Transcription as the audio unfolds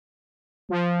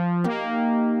Hello,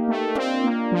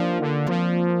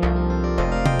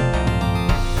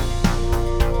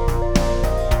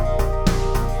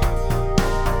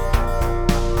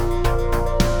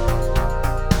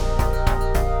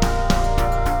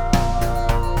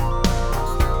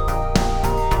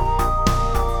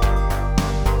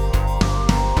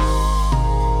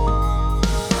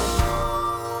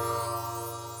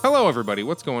 everybody.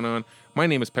 What's going on? My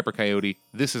name is Pepper Coyote.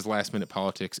 This is Last Minute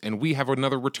Politics, and we have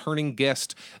another returning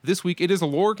guest. This week, it is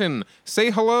Lorcan.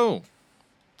 Say hello.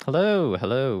 Hello,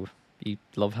 hello. You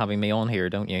love having me on here,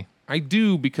 don't you? I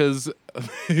do because,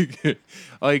 okay,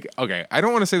 I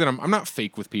don't want to say that I'm not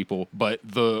fake with people, but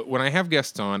when I have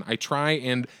guests on, I try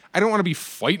and I don't want to be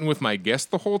fighting with my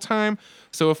guest the whole time.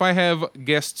 So if I have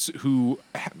guests who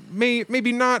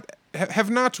maybe not have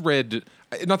not read.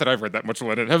 Not that I've read that much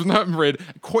Lenin. Have not read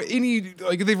quite any.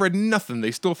 Like they've read nothing.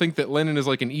 They still think that Lenin is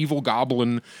like an evil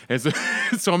goblin.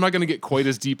 So I'm not going to get quite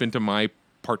as deep into my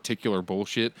particular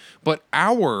bullshit. But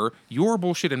your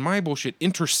bullshit and my bullshit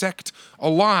intersect a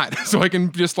lot. So I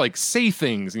can just like say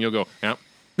things, and you'll go, yeah.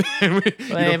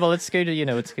 Well, it's good.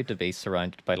 It's good to be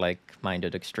surrounded by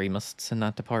like-minded extremists in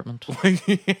that department.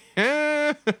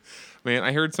 Yeah. Man,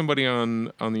 I heard somebody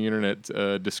on the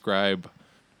internet describe.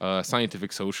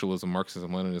 Scientific socialism,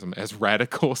 Marxism, Leninism as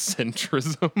radical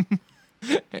centrism.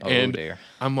 And dear.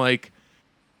 I'm like,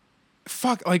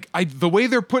 fuck, like the way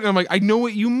they're putting it, I'm like, I know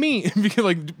what you mean. Because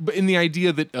like in the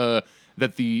idea that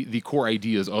that the core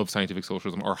ideas of scientific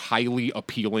socialism are highly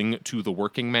appealing to the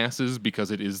working masses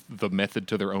because it is the method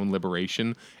to their own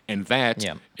liberation. And that,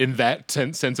 in that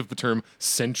sense of the term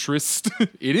centrist,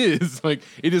 it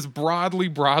is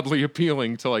broadly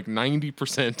appealing to like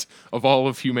 90% of all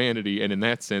of humanity. And in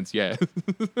that sense, yeah.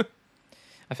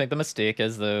 I think the mistake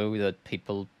is, though, that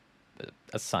people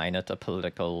assign it a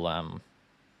political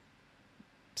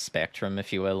spectrum,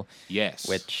 if you will. Yes.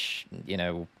 Which,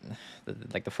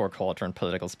 like the four-quadrant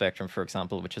political spectrum, for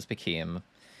example, which has become,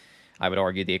 I would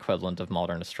argue, the equivalent of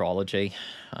modern astrology.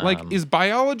 Is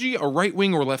biology a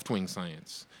right-wing or left-wing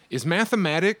science? Is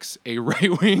mathematics a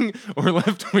right-wing or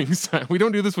left-wing science? We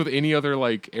don't do this with any other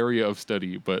like area of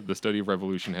study, but the study of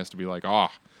revolution has to be like,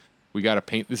 we got to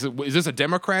paint this. Is this a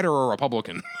Democrat or a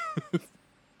Republican?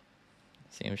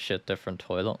 Same shit, different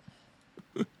toilet.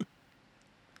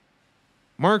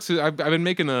 Marx, I've been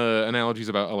making analogies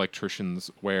about electricians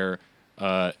where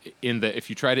in that if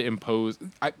you try to impose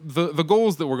the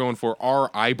goals that we're going for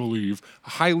are, I believe,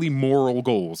 highly moral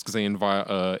goals because they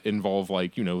involve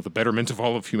like, the betterment of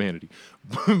all of humanity.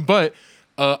 But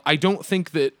I don't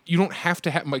think that you don't have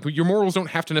to have like your morals don't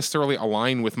have to necessarily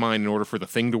align with mine in order for the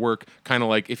thing to work. Kind of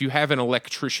like if you have an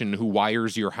electrician who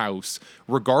wires your house,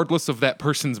 regardless of that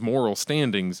person's moral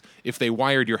standings, if they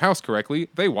wired your house correctly,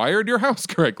 they wired your house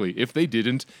correctly. If they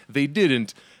didn't, they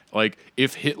didn't. Like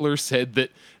if Hitler said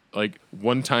that like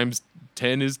 1 times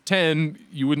 10 is 10,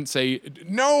 you wouldn't say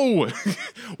no.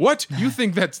 What? You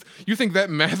think that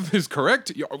math is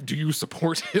correct? Do you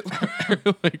support Hitler?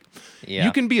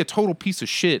 You can be a total piece of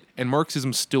shit and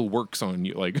Marxism still works on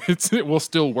you. Like it will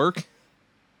still work.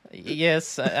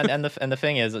 Yes, and the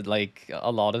thing is, like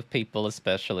a lot of people,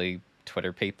 especially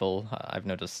Twitter people, I've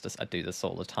noticed this, I do this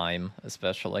all the time,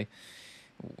 especially,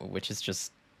 which is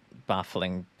just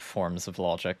baffling forms of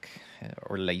logic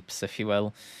or leaps, if you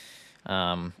will.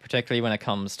 Particularly when it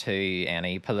comes to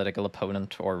any political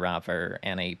opponent, or rather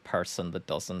any person that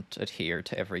doesn't adhere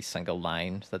to every single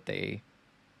line that they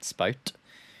spout,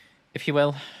 if you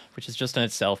will, which is just in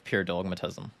itself pure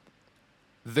dogmatism.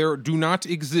 There do not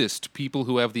exist people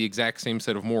who have the exact same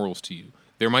set of morals to you.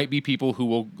 There might be people who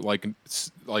will like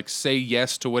say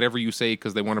yes to whatever you say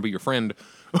because they want to be your friend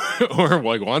or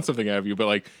like want something out of you. But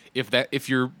like if the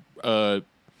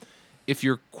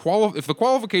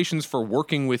qualifications for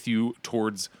working with you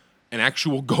towards an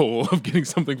actual goal of getting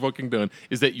something fucking done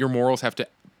is that your morals have to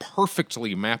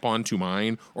perfectly map onto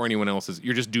mine or anyone else's,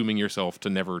 you're just dooming yourself to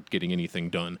never getting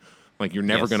anything done. Like you're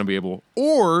never going to be able,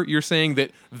 or you're saying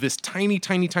that this tiny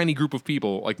group of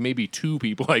people, like maybe 2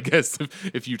 people, I guess,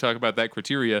 if you talk about that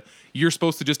criteria, you're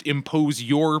supposed to just impose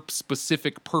your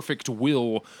specific perfect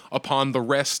will upon the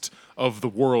rest of the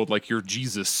world. Like you're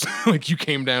Jesus. Like you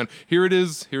came down, here it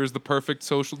is. Here's the perfect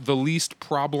the least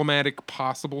problematic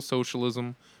possible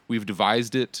socialism. We've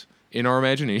devised it in our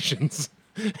imaginations.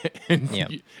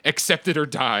 And accept it or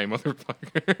die,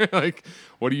 motherfucker. Like,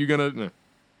 what are you going to...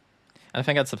 I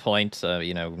think that's the point.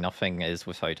 Nothing is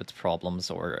without its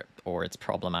problems or its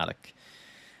problematic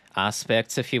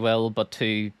aspects, if you will. But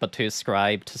to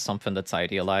ascribe to something that's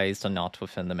idealized and not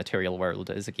within the material world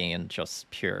is again just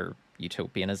pure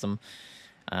utopianism.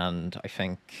 And I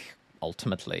think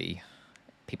ultimately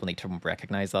people need to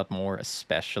recognize that more,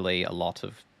 especially a lot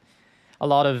of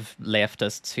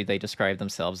leftists who they describe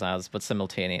themselves as, but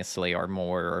simultaneously are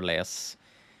more or less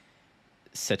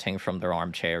sitting from their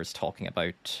armchairs talking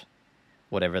about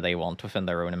whatever they want within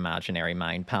their own imaginary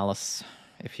mind palace,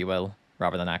 if you will,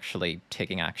 rather than actually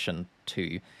taking action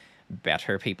to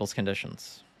better people's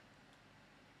conditions.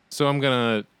 So I'm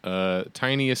gonna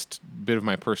tiniest bit of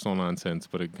my personal nonsense,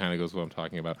 but it kind of goes with what I'm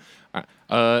talking about.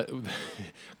 Uh,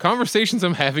 conversations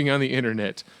I'm having on the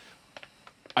internet.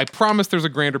 I promise there's a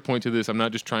grander point to this. I'm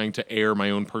not just trying to air my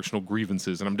own personal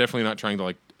grievances, and I'm definitely not trying to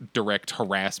like direct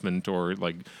harassment or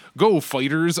like go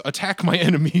fighters attack my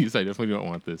enemies. I definitely don't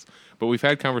want this. But we've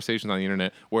had conversations on the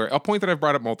internet where a point that I've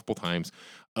brought up multiple times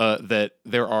that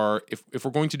there are if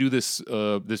we're going to do this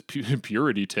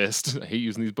purity test. I hate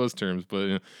using these buzz terms,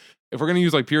 but if we're going to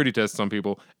use like purity tests on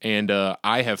people, and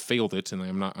I have failed it,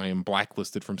 and I am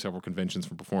blacklisted from several conventions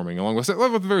from performing, along with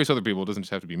various other people. It doesn't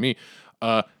just have to be me.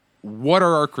 What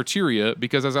are our criteria?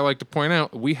 Because as I like to point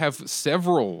out, we have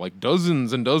several, like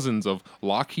dozens and dozens of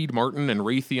Lockheed Martin and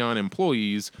Raytheon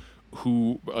employees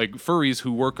who, like furries,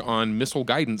 who work on missile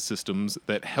guidance systems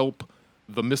that help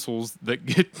the missiles that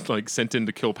get like sent in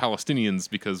to kill Palestinians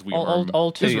because we are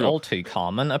all too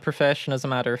common a profession, as a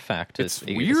matter of fact. It's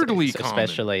weirdly common.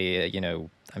 Especially,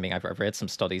 I mean, I've read some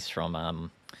studies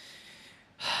from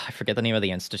I forget the name of the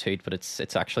institute, but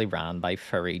it's actually ran by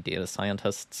furry data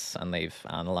scientists, and they've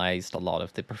analyzed a lot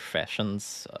of the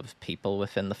professions of people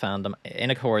within the fandom in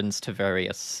accordance to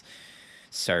various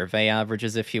survey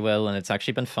averages, if you will. And it's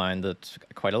actually been found that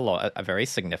a very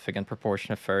significant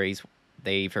proportion of furries,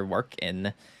 they either work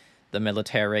in the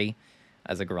military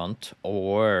as a grunt,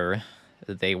 or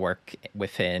they work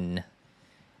within,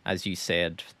 as you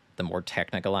said, the more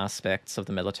technical aspects of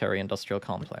the military-industrial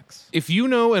complex. If you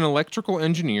know an electrical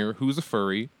engineer who's a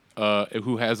furry,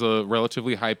 who has a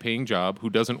relatively high-paying job, who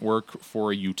doesn't work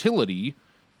for a utility,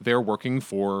 they're working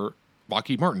for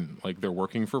Lockheed Martin. Like, they're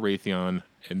working for Raytheon,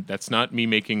 and that's not me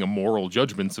making immoral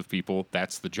judgments of people.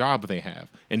 That's the job they have.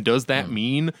 And does that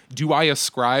mean, do I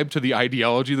ascribe to the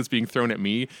ideology that's being thrown at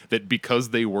me that because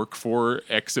they work for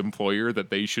X employer that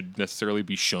they should necessarily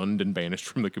be shunned and banished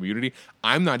from the community?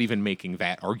 I'm not even making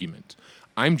that argument.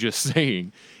 I'm just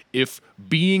saying, if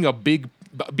being a big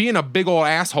old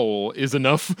asshole is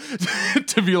enough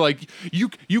to be like,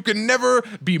 you can never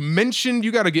be mentioned.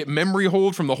 You got to get memory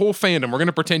hold from the whole fandom. We're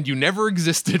gonna pretend you never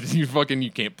existed. You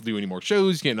can't do any more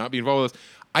shows. You can't not be involved with us.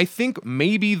 I think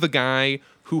maybe the guy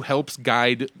who helps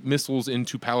guide missiles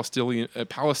into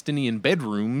Palestinian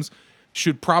bedrooms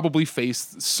should probably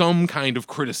face some kind of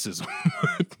criticism.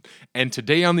 And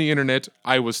today on the internet,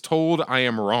 I was told I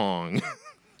am wrong.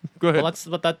 Go ahead. Well,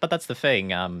 that's the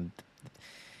thing.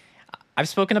 I've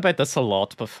spoken about this a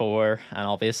lot before, and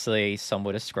obviously some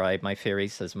would ascribe my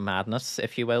theories as madness,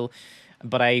 if you will.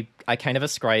 But I kind of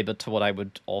ascribe it to what I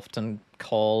would often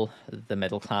call the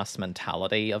middle-class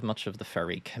mentality of much of the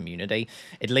furry community,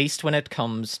 at least when it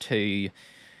comes to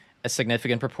a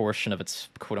significant proportion of its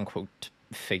quote-unquote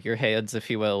figureheads, if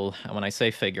you will. And when I say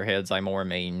figureheads, I more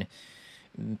mean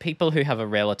people who have a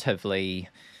relatively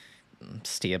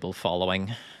stable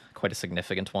following, quite a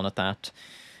significant one at that.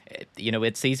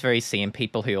 It's these very same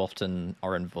people who often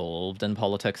are involved in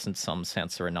politics in some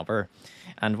sense or another.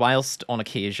 And whilst on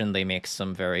occasion they make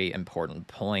some very important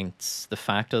points, the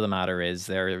fact of the matter is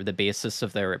the basis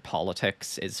of their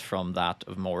politics is from that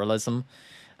of moralism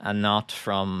and not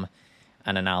from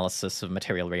an analysis of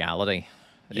material reality.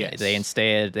 Yes. They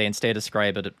instead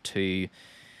ascribe it to,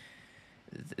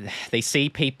 they see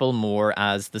people more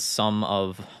as the sum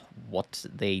of what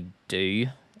they do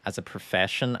as a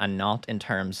profession, and not in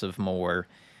terms of more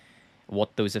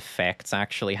what those effects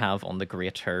actually have on the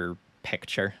greater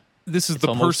picture. This is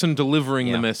the person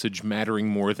delivering the message mattering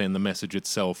more than the message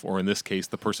itself, or in this case,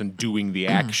 the person doing the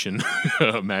action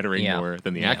mattering more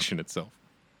than the action itself.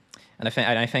 And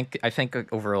I think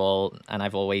overall, and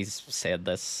I've always said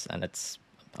this, and it's,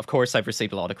 of course, I've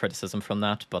received a lot of criticism from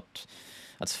that, but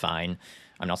that's fine.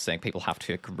 I'm not saying people have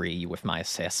to agree with my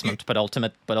assessment, but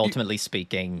ultimately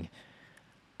speaking,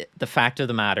 the fact of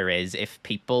the matter is, if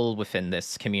people within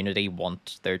this community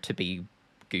want there to be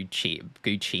good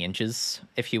changes,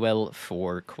 if you will,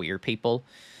 for queer people,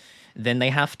 then they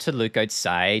have to look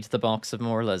outside the box of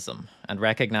moralism and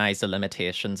recognize the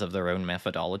limitations of their own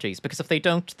methodologies. Because if they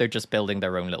don't, they're just building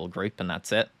their own little group and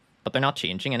that's it. But they're not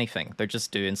changing anything. They're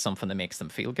just doing something that makes them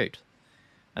feel good.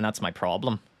 And that's my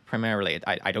problem, primarily.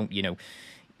 I don't,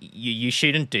 you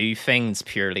shouldn't do things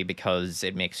purely because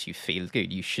it makes you feel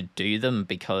good. You should do them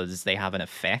because they have an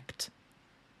effect.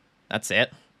 That's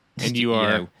it. And you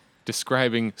are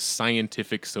describing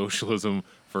scientific socialism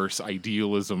versus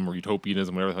idealism or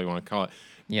utopianism, whatever the hell you want to call it.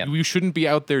 Yeah. You shouldn't be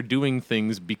out there doing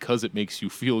things because it makes you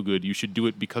feel good. You should do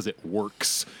it because it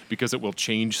works, because it will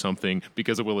change something,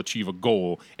 because it will achieve a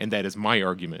goal. And that is my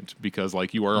argument. Because,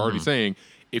 like you are already saying,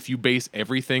 if you base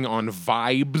everything on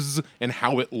vibes and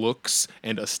how it looks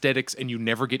and aesthetics and you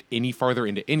never get any farther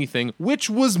into anything, which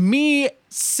was me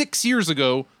 6 years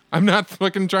ago, I'm not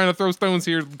fucking trying to throw stones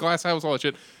here, glass house, all that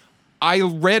shit. I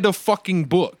read a fucking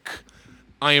book.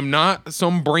 I am not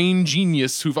some brain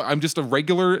genius I'm just a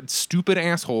regular stupid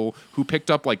asshole who picked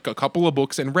up like a couple of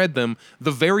books and read them. The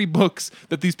very books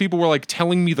that these people were like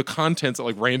telling me the contents of,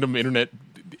 like random internet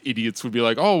idiots would be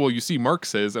like, oh, well, you see, Mark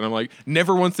says, and I'm like,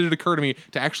 never once did it occur to me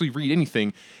to actually read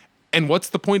anything. And what's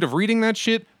the point of reading that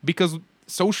shit? Because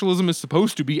socialism is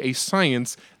supposed to be a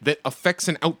science that affects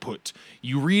an output.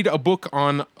 You read a book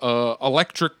on on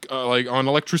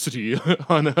electricity,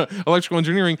 on electrical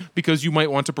engineering, because you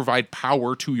might want to provide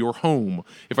power to your home.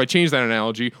 If I change that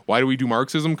analogy, why do we do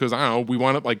Marxism? Because, I don't know, we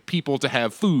want like people to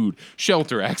have food,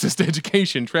 shelter, access to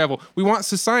education, travel. We want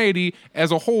society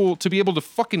as a whole to be able to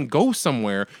fucking go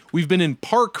somewhere. We've been in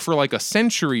park for like a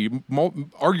century,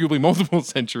 arguably multiple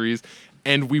centuries,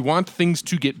 and we want things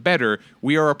to get better.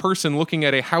 We are a person looking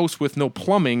at a house with no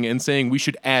plumbing and saying we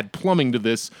should add plumbing to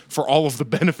this for all of the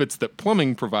benefits that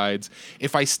plumbing provides.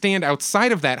 If I stand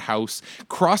outside of that house,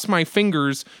 cross my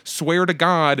fingers, swear to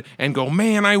God, and go,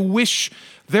 man, I wish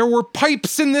there were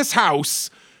pipes in this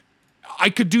house, I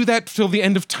could do that till the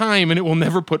end of time and it will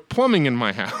never put plumbing in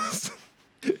my house.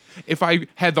 If I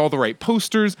had all the right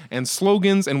posters and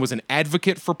slogans and was an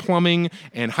advocate for plumbing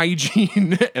and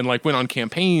hygiene and like went on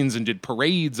campaigns and did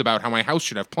parades about how my house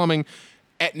should have plumbing,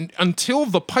 until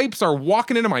the pipes are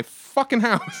walking into my fucking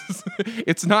house,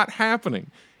 it's not happening.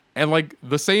 And like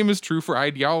the same is true for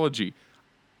ideology.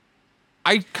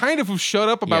 I kind of have shut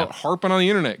up about harping on the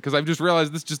internet because I've just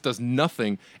realized this just does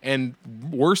nothing. And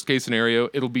worst case scenario,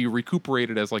 it'll be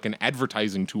recuperated as like an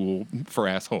advertising tool for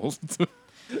assholes.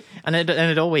 And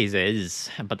it always is,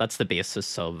 but that's the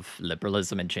basis of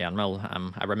liberalism in general.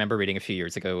 I remember reading a few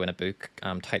years ago in a book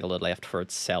titled "A Left for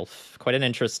Itself," quite an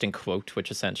interesting quote, which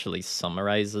essentially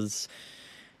summarizes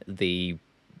the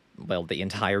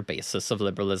entire basis of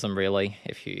liberalism, really.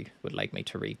 If you would like me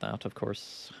to read that, of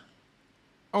course.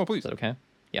 Oh, please. Is that okay?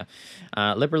 Yeah.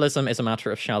 Liberalism is a matter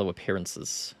of shallow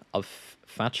appearances, of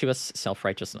fatuous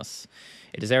self-righteousness.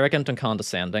 It is arrogant and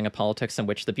condescending, a politics in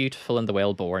which the beautiful and the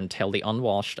well-born tell the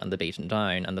unwashed and the beaten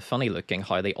down and the funny-looking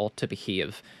how they ought to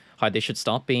behave, how they should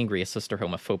stop being racist or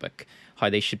homophobic, how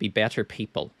they should be better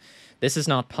people. This is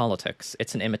not politics,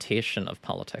 it's an imitation of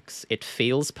politics. It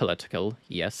feels political,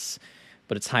 yes,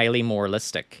 but it's highly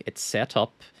moralistic. It sets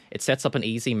up an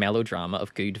easy melodrama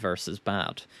of good versus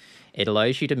bad. It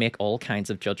allows you to make all kinds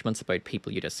of judgments about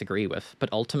people you disagree with,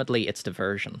 but ultimately it's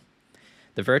diversion.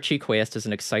 The virtue quest is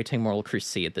an exciting moral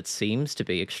crusade that seems to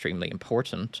be extremely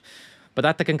important, but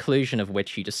at the conclusion of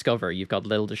which you discover you've got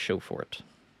little to show for it.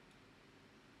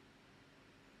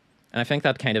 And I think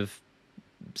that kind of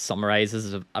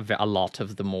summarizes a lot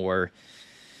of the more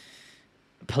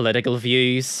political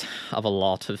views of a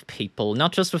lot of people,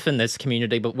 not just within this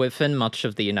community, but within much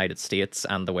of the United States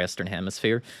and the Western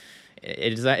Hemisphere.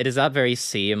 It is that very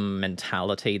same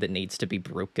mentality that needs to be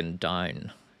broken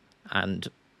down and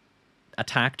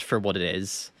attacked for what it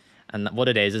is, and what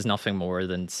it is nothing more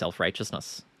than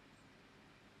self-righteousness.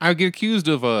 I get accused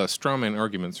of strawman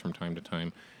arguments from time to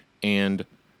time, and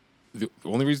the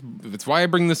only reason, that's why I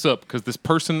bring this up, because this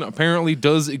person apparently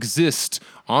does exist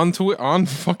on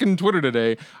fucking Twitter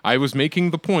today. I was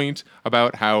making the point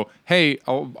about how, hey,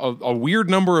 a weird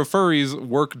number of furries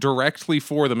work directly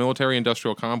for the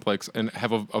military-industrial complex and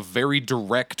have a very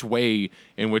direct way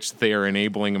in which they are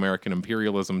enabling American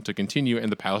imperialism to continue and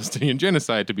the Palestinian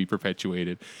genocide to be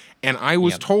perpetuated. And I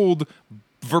was told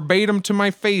verbatim to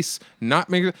my face,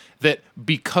 that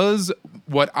because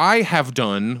what I have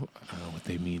done, I don't know what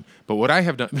they mean, but what I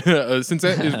have done, since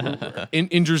that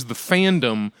injures the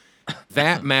fandom,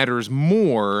 that matters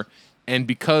more, and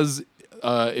because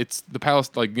it's the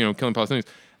killing Palestinians,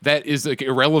 that is like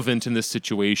irrelevant in this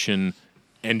situation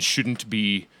and shouldn't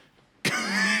be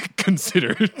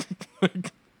considered.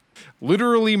 Like,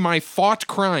 literally, my thought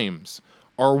crimes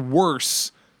are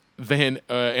worse than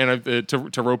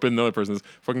to rope in the other person's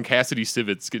fucking Cassidy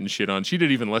Civitz getting shit on. She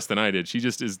did even less than I did. She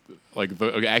just is like,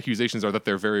 the accusations are that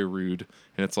they're very rude,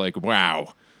 and it's like,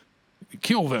 wow,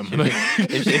 kill them.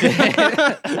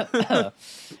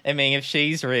 I mean, if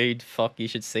she's rude, fuck, you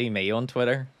should see me on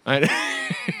Twitter.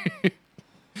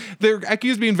 they're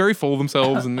accused of being very full of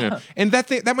themselves, and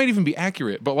that might even be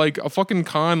accurate. But like a fucking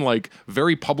con, like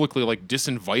very publicly, like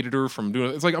disinvited her from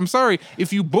doing it. It's like, I'm sorry,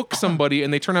 if you book somebody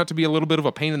and they turn out to be a little bit of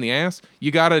a pain in the ass,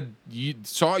 you gotta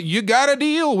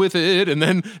deal with it. And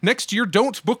then next year,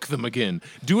 don't book them again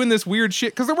doing this weird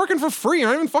shit because they're working for free. I'm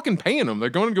not even fucking paying them. They're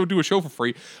going to go do a show for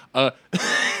free.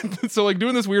 So like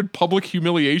doing this weird public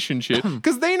humiliation shit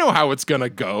because they know how it's gonna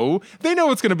go. They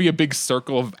know it's gonna be a big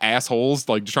circle of assholes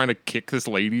like trying to kick this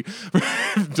lady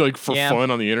like for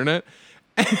fun on the internet.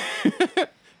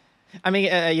 I mean,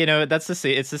 it's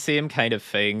the same kind of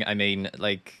thing. I mean,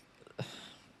 like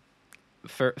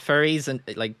furries and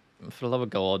like, for the love of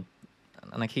God,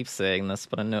 and I keep saying this,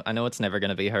 but I know it's never going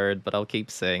to be heard, but I'll keep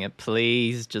saying it.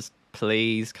 Please, just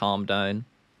please calm down.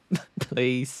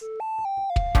 Please.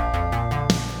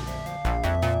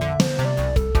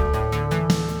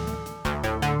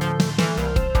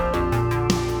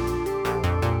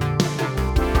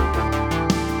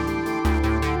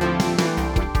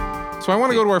 So I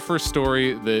want to go to our first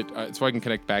story so I can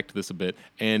connect back to this a bit.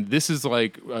 And this is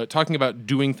like talking about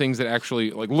doing things that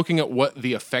actually, like looking at what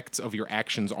the effects of your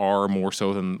actions are more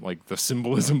so than like the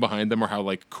symbolism behind them or how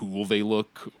like cool they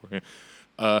look.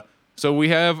 So we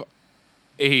have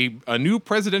a new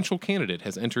presidential candidate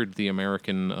has entered the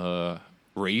American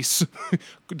race.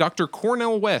 Dr.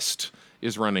 Cornel West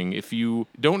is running. If you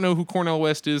don't know who Cornel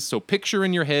West is, so picture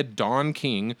in your head Don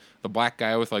King, the black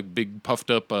guy with like big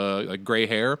puffed up like gray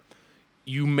hair.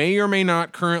 You may or may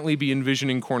not currently be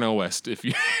envisioning Cornel West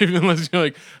unless you're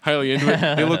like highly into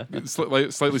it. They look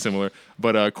slightly similar,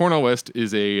 but Cornel West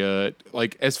is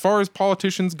like as far as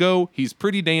politicians go, he's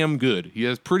pretty damn good. He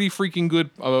has pretty freaking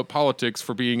good politics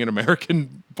for being an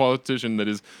American politician that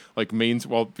is like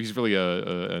he's really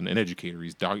an educator.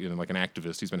 He's like an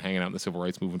activist. He's been hanging out in the civil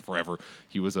rights movement forever.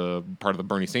 He was a part of the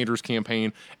Bernie Sanders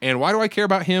campaign. And why do I care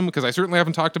about him? Because I certainly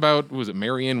haven't talked about, was it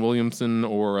Marianne Williamson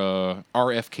or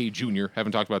RFK Jr.?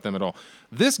 Haven't talked about them at all.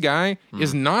 This guy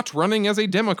is not running as a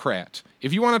Democrat.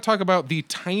 If you want to talk about the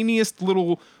tiniest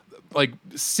little like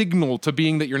signal to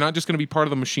being that you're not just going to be part of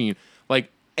the machine, like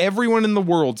everyone in the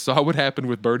world saw what happened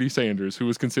with Bernie Sanders, who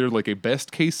was considered like a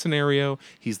best case scenario.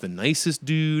 He's the nicest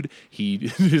dude.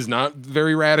 He is not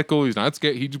very radical. He's not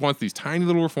scared. He just wants these tiny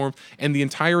little reforms, and the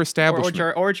entire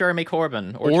establishment, or Jeremy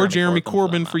Corbyn, or Jeremy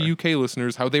Corbyn for UK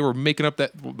listeners, how they were making up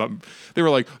that they were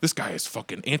like, this guy is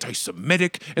fucking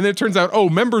anti-Semitic, and then it turns out, oh,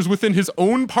 members within his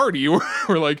own party were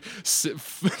like,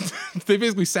 they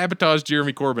basically sabotaged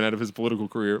Jeremy Corbyn out of his political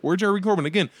career. Or Jeremy Corbyn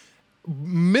again.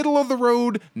 Middle of the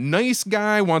road, nice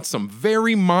guy, wants some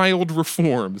very mild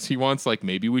reforms. He wants like,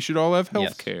 maybe we should all have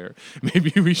health care.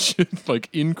 Maybe we should like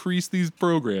increase these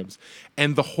programs.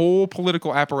 And the whole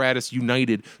political apparatus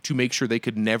united to make sure they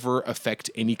could never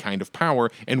affect any kind of power.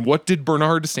 And what did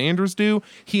Bernard Sanders do?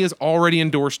 He has already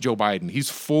endorsed Joe Biden. He's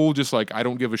full just like, I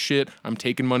don't give a shit. I'm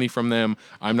taking money from them.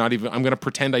 I'm going to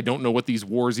pretend I don't know what these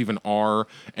wars even are.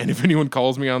 And if anyone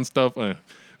calls me on stuff,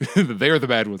 they're the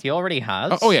bad ones. He already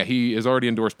has? Oh, yeah. He is already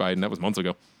endorsed Biden. That was months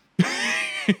ago.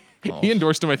 He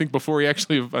endorsed him, I think, before he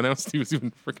actually announced he was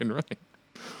even freaking running.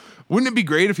 Wouldn't it be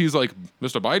great if he's like,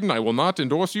 Mr. Biden, I will not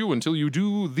endorse you until you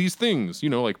do these things,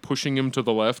 like pushing him to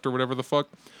the left or whatever the fuck.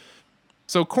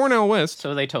 So Cornel West.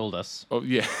 So they told us. Oh,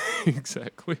 yeah,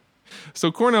 exactly.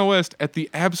 So Cornel West, at the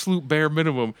absolute bare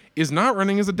minimum, is not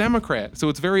running as a Democrat. So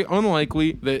it's very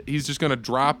unlikely that he's just going to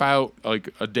drop out like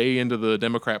a day into the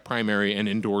Democrat primary and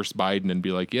endorse Biden and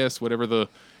be like, yes, whatever the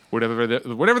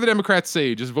Democrats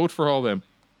say, just vote for all of them.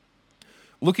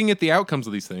 Looking at the outcomes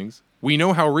of these things, we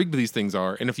know how rigged these things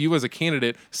are. And if you as a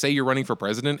candidate say you're running for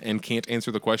president and can't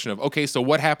answer the question of, okay, so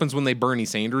what happens when they Bernie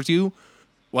Sanders you?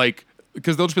 Like,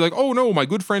 because they'll just be like, oh no, my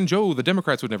good friend Joe, the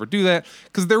Democrats would never do that,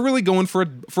 because they're really going for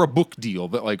a book deal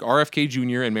that like RFK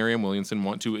Jr. and Marianne Williamson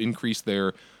want to increase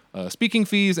their speaking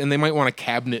fees, and they might want a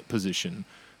cabinet position.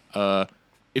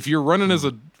 If you're running as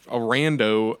a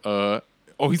rando,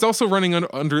 he's also running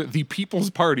under the People's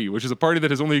Party, which is a party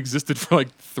that has only existed for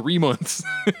like 3 months.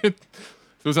 It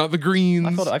was not the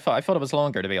Greens. I thought it was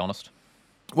longer, to be honest.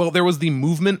 Well, there was the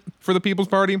Movement for the People's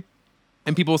Party.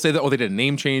 And people say that, they did a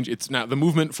name change. It's not, the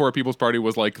Movement for a People's Party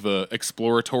was like the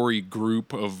exploratory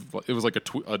group of, it was like a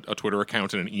Twitter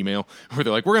account and an email where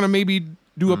they're like, we're going to maybe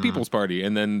do a People's Party.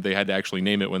 And then they had to actually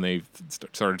name it when they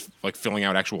started like filling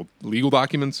out actual legal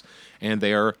documents. And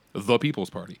they are the People's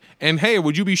Party. And hey,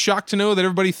 would you be shocked to know that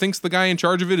everybody thinks the guy in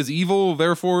charge of it is evil?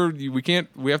 Therefore,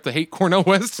 we have to hate Cornel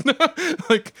West?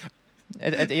 Like,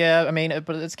 yeah, I mean,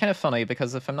 but it's kind of funny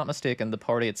because if I'm not mistaken, the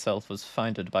party itself was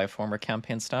founded by a former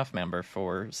campaign staff member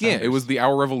for Sanders. Yeah, it was the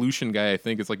Our Revolution guy, I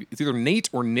think. It's either Nate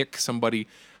or Nick, somebody.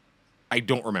 I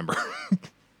don't remember.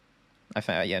 I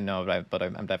think yeah, no, but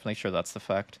I'm definitely sure that's the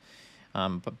fact.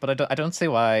 But I don't see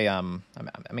why. I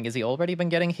mean, has he already been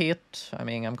getting hate? I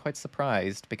mean, I'm quite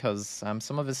surprised because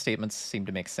some of his statements seem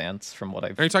to make sense from what Are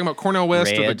you I've talking about Cornell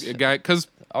West or the read. guy? Because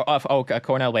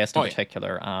Cornel West in oh yeah,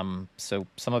 particular. So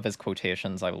some of his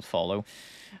quotations I will follow.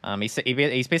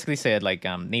 He's basically said like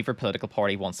neither political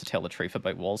party wants to tell the truth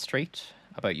about Wall Street,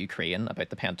 about Ukraine, about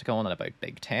the Pentagon, and about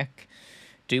big tech.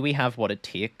 Do we have what it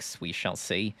takes? We shall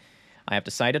see. I have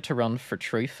decided to run for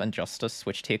truth and justice,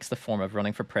 which takes the form of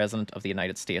running for president of the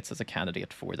United States as a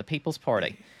candidate for the People's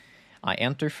Party. I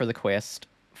enter for the quest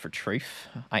for truth.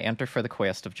 I enter for the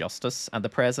quest of justice, and the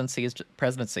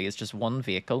presidency is just one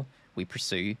vehicle we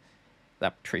pursue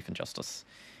that truth and justice.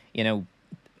 You know,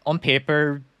 on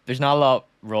paper, there's not a lot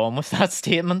wrong with that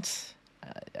statement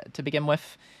to begin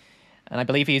with. And I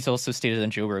believe he's also stated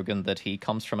in Joe Rogan that he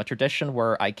comes from a tradition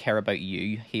where I care about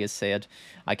you, he has said.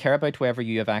 I care about whether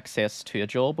you have access to a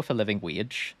job with a living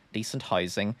wage, decent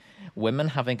housing, women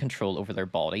having control over their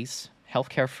bodies,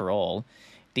 healthcare for all,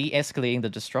 de-escalating the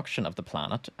destruction of the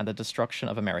planet, and the destruction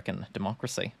of American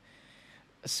democracy.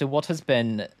 So what has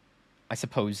been, I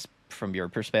suppose, from your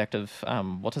perspective,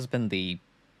 what has been the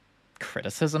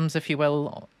criticisms, if you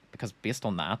will? Because based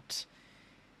on that,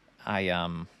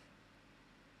 I'm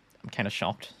kind of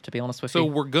shocked, to be honest with so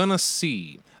you. we're gonna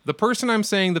see. The person I'm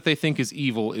saying that they think is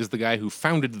evil is the guy who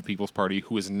founded the People's Party,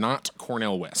 who is not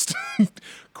Cornel West.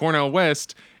 Cornel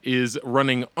West is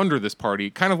running under this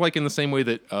party, kind of like in the same way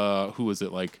that who was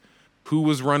it like? Who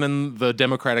was running the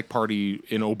Democratic Party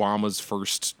in Obama's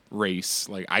first race?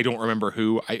 Like I don't remember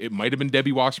who. It might have been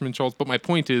Debbie Wasserman Schultz, but my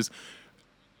point is,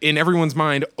 in everyone's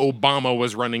mind, Obama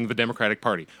was running the Democratic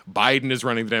Party. Biden is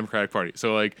running the Democratic Party.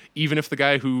 So like, even if the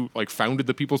guy who like founded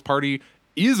the People's Party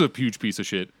is a huge piece of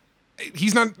shit,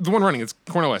 he's not the one running. It's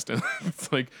Cornel West.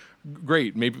 It's like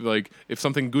great. Maybe like if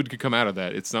something good could come out of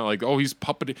that, it's not like he's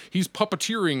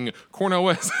puppeteering Cornel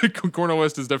West. Cornel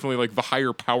West is definitely like the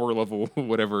higher power level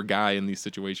whatever guy in these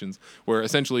situations where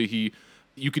essentially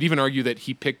you could even argue that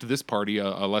he picked this party,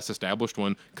 a less established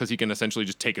one, because he can essentially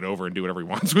just take it over and do whatever he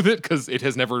wants with it, because it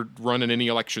has never run in any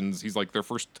elections. He's like their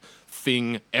first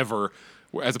thing ever,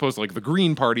 as opposed to like the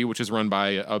Green Party, which is run by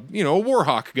a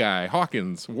Warhawk guy,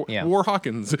 Hawkins, War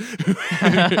Hawkins.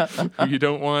 You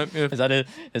don't want. Is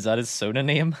that his soda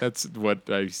name? That's what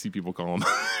I see people call him.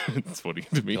 It's funny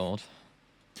to me. God.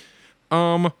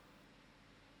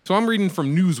 So I'm reading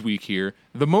from Newsweek here.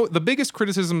 The biggest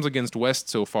criticisms against West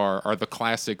so far are the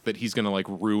classic that he's going to like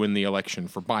ruin the election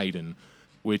for Biden,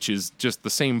 which is just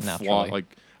the same flaw. Like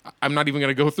I'm not even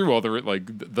going to go through all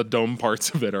the dumb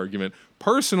parts of that argument.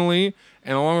 Personally,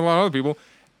 and along with a lot of other people,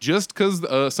 just because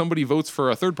somebody votes for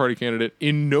a third-party candidate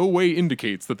in no way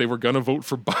indicates that they were going to vote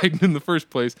for Biden in the first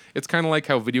place. It's kind of like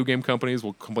how video game companies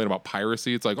will complain about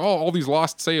piracy. It's like, all these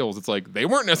lost sales. It's like, they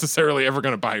weren't necessarily ever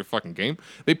going to buy your fucking game.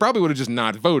 They probably would have just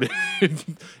not voted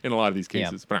in a lot of these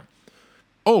cases. Yeah. But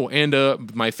oh,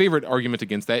 and my favorite argument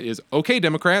against that is, okay,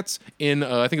 Democrats, in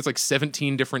I think it's like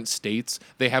 17 different states,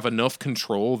 they have enough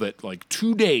control that like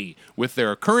today, with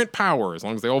their current power, as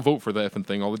long as they all vote for the effing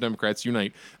thing, all the Democrats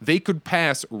unite, they could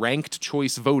pass ranked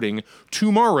choice voting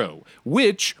tomorrow,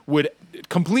 which would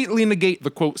completely negate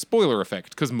the quote spoiler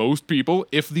effect, because most people,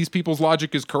 if these people's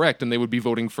logic is correct and they would be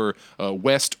voting for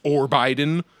West or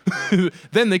Biden,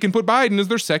 then they can put Biden as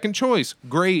their second choice.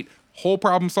 Great. Whole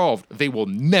problem solved. They will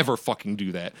never fucking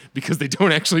do that because they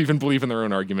don't actually even believe in their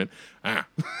own argument. And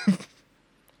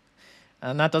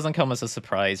that doesn't come as a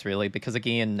surprise, really, because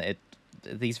again,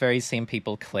 these very same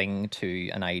people cling to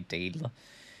an ideal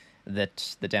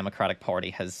that the Democratic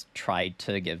Party has tried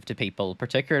to give to people,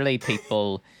 particularly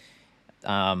people,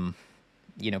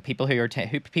 people who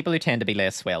tend to be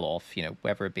less well off.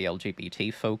 Whether it be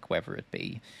LGBT folk, whether it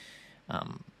be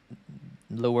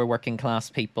lower working class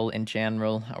people in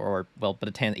general,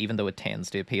 even though it tends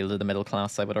to appeal to the middle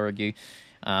class, I would argue.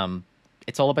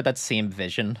 It's all about that same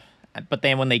vision. But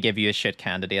then when they give you a shit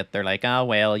candidate, they're like,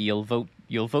 well, you'll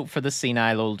vote for the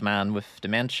senile old man with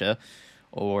dementia,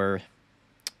 or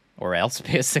else,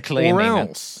 basically.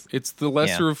 It's the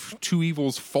lesser of two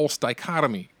evils false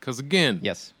dichotomy. Because again,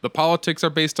 yes, the politics are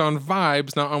based on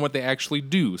vibes, not on what they actually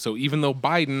do. So even though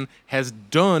Biden has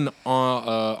done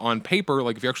on paper,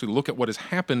 like if you actually look at what has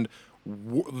happened,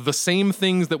 the same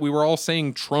things that we were all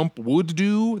saying Trump would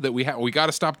do, that we got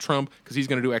to stop Trump because he's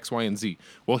going to do X, Y, and Z.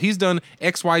 Well, he's done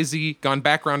X, Y, Z, gone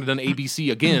background and done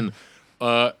ABC again.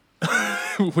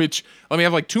 Which, let me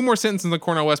have like two more sentences on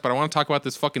Cornel West, but I want to talk about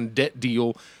this fucking debt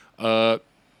deal. Biden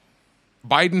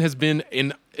has been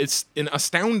in it's an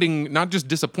astounding, not just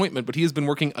disappointment, but he has been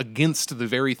working against the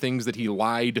very things that he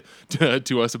lied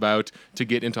to us about to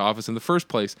get into office in the first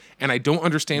place. And I don't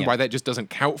understand Yeah. why that just doesn't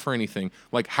count for anything.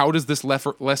 Like, how does this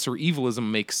lesser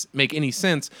evilism make any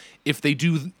sense if they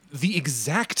do the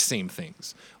exact same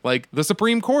things? Like the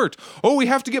Supreme Court. Oh, we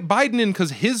have to get Biden in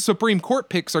because his Supreme Court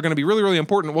picks are going to be really, really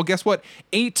important. Well, guess what?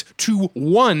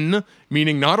 8-1,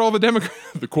 meaning not all the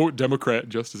the quote Democrat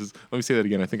justices. Let me say that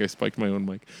again. I think I spiked my own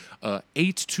mic.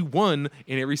 8-1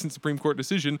 in a recent Supreme Court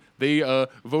decision. They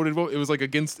voted. It was like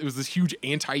against. It was this huge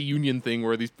anti-union thing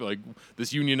where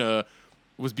this union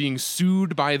was being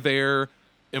sued by their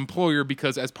employer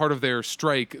because as part of their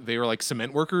strike they were like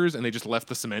cement workers and they just left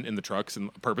the cement in the trucks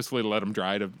and purposefully to let them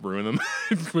dry to ruin them.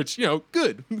 Which,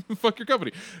 good. Fuck your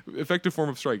company. Effective form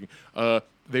of striking.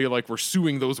 They like were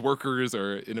suing those workers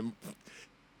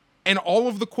and all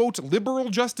of the quote liberal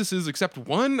justices except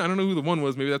one, I don't know who the one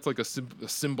was, maybe that's like a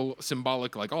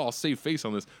symbolic like, oh, I'll save face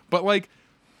on this, but like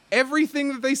everything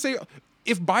that they say,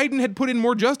 if Biden had put in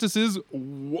more justices,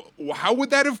 how would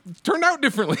that have turned out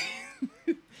differently?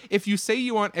 If you say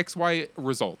you want XY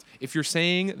result, if you're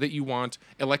saying that you want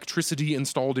electricity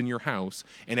installed in your house,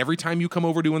 and every time you come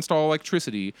over to install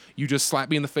electricity, you just slap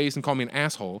me in the face and call me an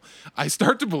asshole, I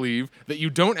start to believe that you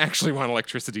don't actually want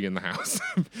electricity in the house.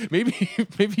 maybe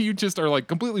you just are like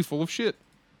completely full of shit.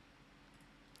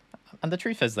 And the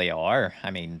truth is they are.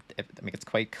 I mean, it's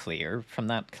quite clear from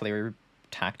that clear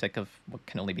tactic of what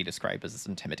can only be described as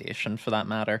intimidation, for that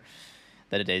matter,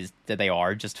 that they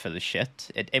are just full of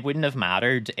shit. It wouldn't have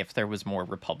mattered if there was more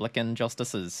Republican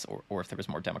justices or if there was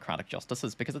more Democratic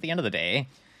justices, because at the end of the day,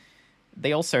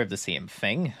 they all serve the same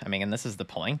thing. I mean, and this is the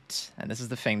point, and this is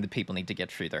the thing that people need to get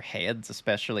through their heads,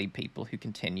 especially people who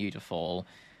continue to fall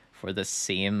for the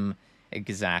same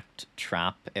exact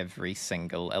trap every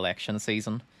single election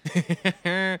season.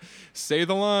 Say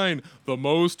the line, the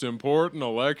most important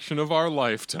election of our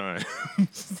lifetime.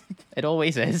 It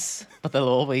always is, but they'll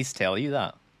always tell you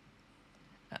that.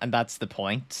 And that's the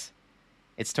point.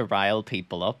 It's to rile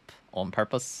people up on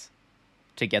purpose,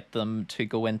 to get them to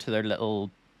go into their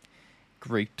little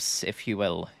groups, if you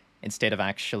will, instead of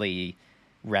actually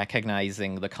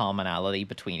recognizing the commonality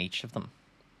between each of them.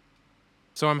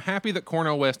 So I'm happy that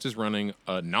Cornel West is running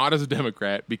not as a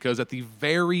Democrat, because at the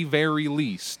very, very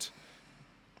least,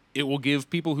 it will give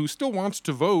people who still want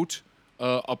to vote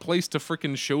a place to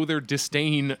frickin' show their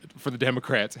disdain for the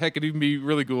Democrats. Heck, it'd even be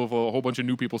really cool if a whole bunch of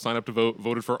new people signed up to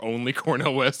voted for only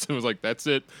Cornel West and was like, that's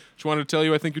it. Just wanted to tell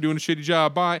you I think you're doing a shitty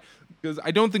job. Bye. Because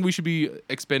I don't think we should be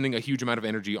expending a huge amount of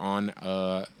energy on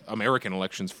American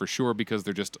elections for sure, because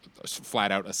they're just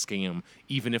flat out a scam.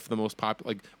 Even if the most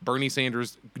popular, like Bernie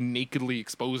Sanders nakedly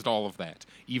exposed all of that.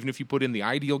 Even if you put in the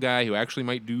ideal guy who actually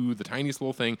might do the tiniest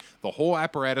little thing, the whole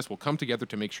apparatus will come together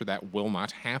to make sure that will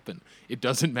not happen. It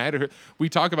doesn't matter. We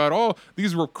talk about, oh,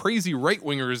 these were crazy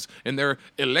right-wingers and their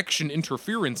election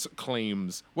interference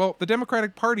claims. Well, the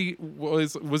Democratic Party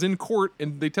was in court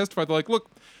and they testified, they're like,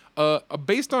 look,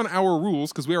 based on our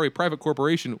rules, because we are a private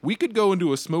corporation, we could go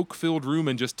into a smoke-filled room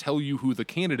and just tell you who the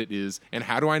candidate is. And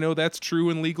how do I know that's true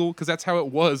and legal? Because that's how it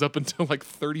was up until like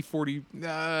 40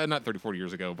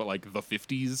 years ago, but like the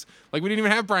 50s. Like, we didn't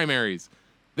even have primaries.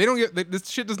 They don't get this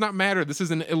shit. Does not matter. This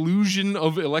is an illusion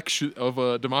of election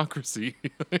of democracy.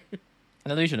 An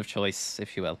illusion of choice,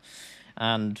 if you will.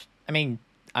 And I mean,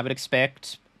 I would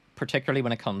expect, particularly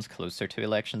when it comes closer to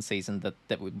election season,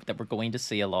 that we're going to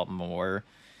see a lot more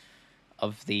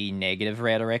of the negative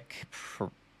rhetoric.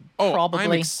 Probably.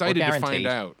 I'm excited to find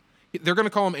out. They're going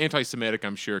to call him anti-Semitic,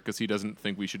 I'm sure, because he doesn't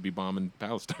think we should be bombing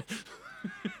Palestine.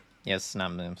 Yes,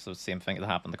 and so same thing that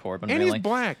happened to Corbyn. And really. He's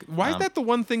black. Why is that the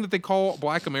one thing that they call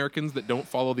black Americans that don't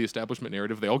follow the establishment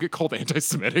narrative? They all get called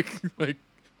anti-Semitic. Like,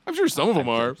 I'm sure some of them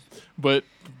are, but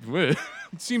it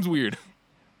seems weird.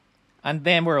 And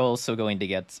then we're also going to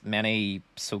get many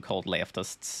so-called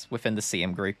leftists within the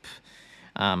same group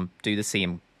do the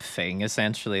same thing,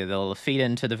 essentially. They'll feed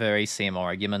into the very same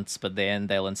arguments, but then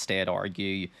they'll instead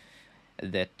argue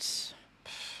that,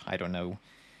 I don't know,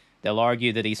 they'll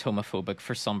argue that he's homophobic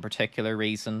for some particular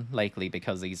reason, likely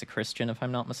because he's a Christian, if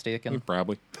I'm not mistaken.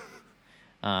 Probably.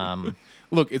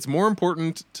 Look, it's more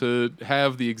important to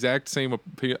have the exact same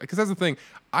opinion, because that's the thing.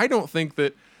 I don't think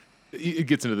that it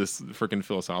gets into this freaking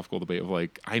philosophical debate of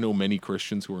like, I know many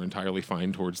Christians who are entirely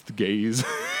fine towards the gays,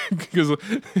 because,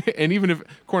 and even if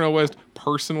Cornel West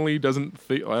personally doesn't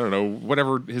think, I don't know,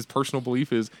 whatever his personal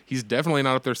belief is, he's definitely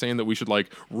not up there saying that we should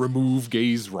like remove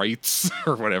gays' rights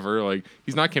or whatever. Like,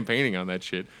 he's not campaigning on that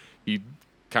shit. He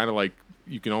kind of like,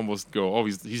 you can almost go, oh,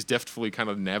 he's deftly kind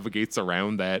of navigates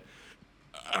around that.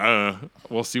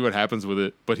 We'll see what happens with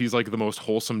it. But he's like the most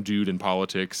wholesome dude in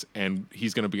politics, and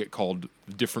he's gonna get called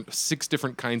six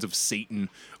different kinds of Satan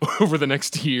over the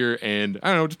next year. And I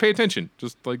don't know, just pay attention.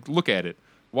 Just like look at it,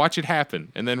 watch it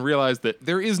happen, and then realize that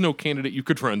there is no candidate you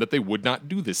could run that they would not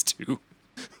do this to.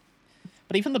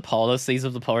 But even the policies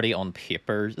of the party on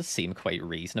paper seem quite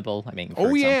reasonable. I mean, for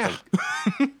Oh yeah,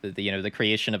 example, the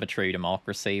creation of a true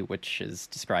democracy, which is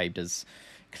described as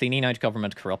cleaning out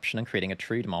government corruption and creating a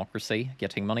true democracy,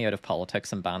 getting money out of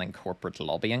politics and banning corporate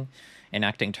lobbying,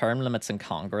 enacting term limits in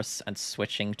Congress and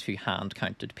switching to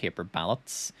hand-counted paper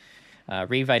ballots,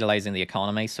 revitalizing the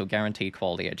economy, so guaranteed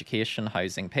quality education,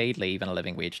 housing, paid leave, and a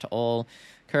living wage to all,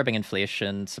 curbing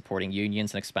inflation, supporting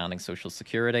unions and expanding social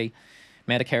security,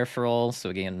 Medicare for all, so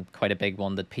again, quite a big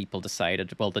one that people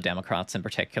decided, well, the Democrats in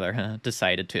particular,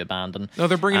 decided to abandon. no,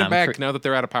 they're bringing it back now that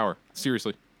they're out of power.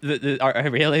 Seriously.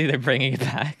 Really? They're bringing it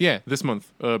back? Yeah, this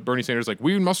month, Bernie Sanders like,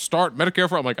 we must start Medicare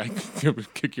for all. I'm like, I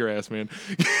kick your ass, man.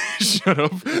 Shut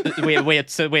up.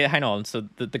 wait, hang on. So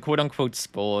the quote-unquote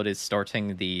squad is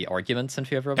starting the arguments in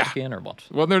favor of it again, or what?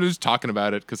 Well, they're just talking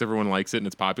about it because everyone likes it and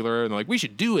it's popular, and they're like, we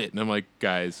should do it. And I'm like,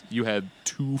 guys, you had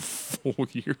 2 full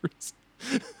years.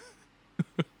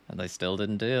 And they still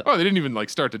didn't do it. Oh, they didn't even like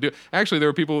start to do it. Actually, there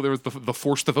were people. There was the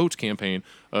Force the Vote campaign,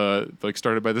 like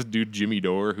started by this dude Jimmy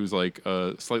Dore, who's like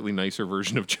a slightly nicer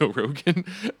version of Joe Rogan.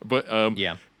 But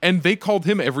Yeah. and they called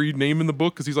him every name in the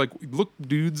book because he's like, look,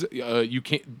 dudes, you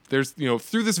can't. There's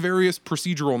through this various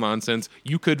procedural nonsense,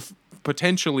 you could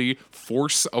potentially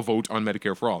force a vote on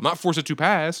Medicare for all. Not force it to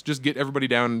pass, just get everybody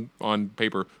down on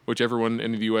paper, which everyone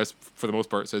in the U.S. for the most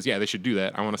part says, yeah, they should do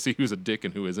that. I want to see who's a dick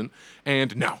and who isn't.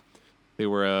 And no.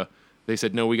 They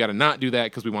said, no, we got to not do that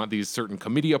because we want these certain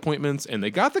committee appointments. And they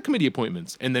got the committee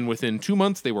appointments. And then within 2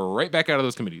 months, they were right back out of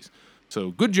those committees. So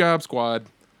good job, squad.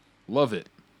 Love it.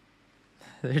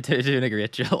 They're doing a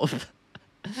great job.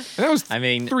 And that was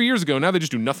 3 years ago. Now they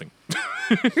just do nothing.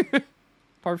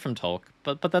 Apart from talk.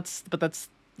 But that's that's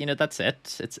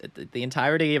it. It's the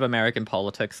entirety of American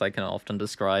politics I can often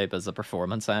describe as a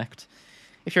performance act.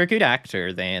 If you're a good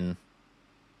actor, then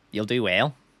you'll do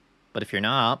well. But if you're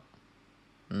not,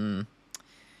 you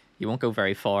won't go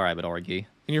very far, I would argue.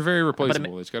 And you're very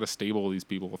replaceable. It's got to stable these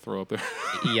people to throw up there.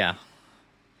 Yeah.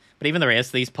 But even the rest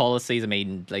of these policies, I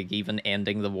mean, like even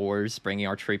ending the wars, bringing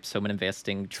our troops home and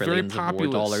investing trillions of war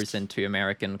dollars into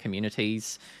American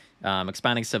communities,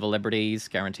 expanding civil liberties,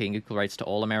 guaranteeing equal rights to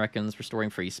all Americans, restoring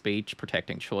free speech,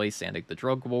 protecting choice, ending the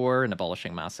drug war, and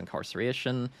abolishing mass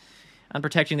incarceration, and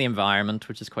protecting the environment,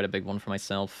 which is quite a big one for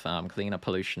myself, cleaning up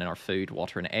pollution in our food,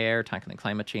 water, and air, tackling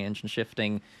climate change, and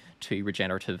shifting to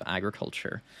regenerative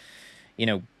agriculture.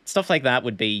 Stuff like that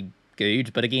would be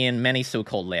good, but again, many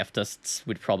so-called leftists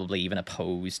would probably even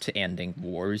oppose to ending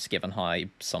wars, given how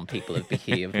some people have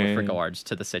behaved with regards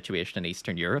to the situation in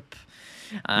Eastern Europe.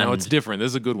 No, it's different.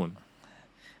 This is a good one.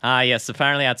 Yes,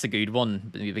 apparently that's a good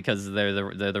one, because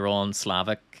they're their own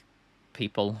Slavic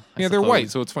people. I they're suppose. white,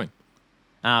 so it's fine.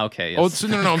 Okay. Yes. Oh,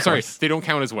 no, I'm sorry. They don't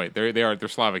count as white. They're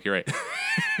Slavic. You're right.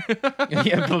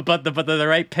 Yeah, but they're the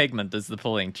right pigment is the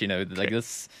point. Like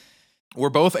this. We're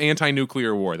both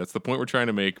anti-nuclear war. That's the point we're trying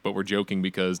to make, but we're joking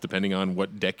because depending on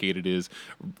what decade it is,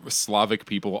 Slavic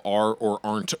people are or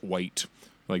aren't white.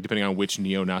 Like depending on which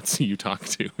neo-Nazi you talk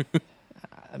to.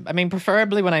 I mean,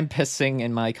 preferably when I'm pissing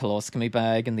in my colostomy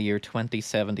bag in the year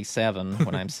 2077,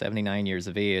 when I'm 79 years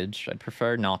of age, I'd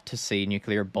prefer not to see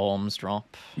nuclear bombs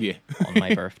drop on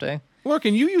my birthday.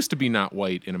 Larkin, you used to be not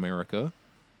white in America.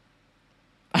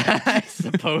 I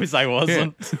suppose I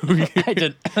wasn't. Yeah. I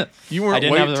didn't. You weren't I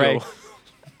didn't white have the till... right.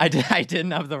 I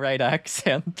didn't have the right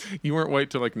accent. You weren't white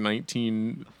till like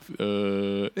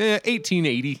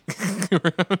 1880.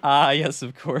 Yes,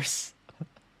 of course.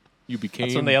 You became.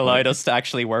 That's when they allowed us to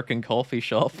actually work in coffee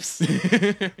shops.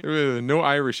 No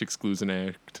Irish Exclusion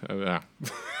Act. The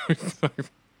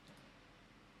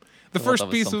first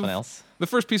piece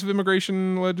of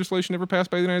immigration legislation ever passed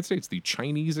by the United States, the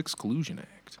Chinese Exclusion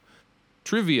Act.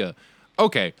 Trivia.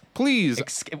 Okay, please.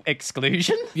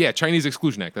 Exclusion? Yeah, Chinese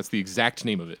Exclusion Act. That's the exact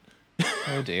name of it.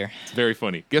 Oh dear. It's very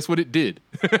funny. Guess what it did?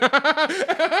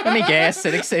 Let me guess.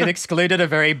 It excluded a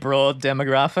very broad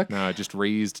demographic. No, it just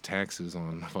raised taxes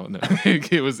on. No.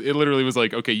 It literally was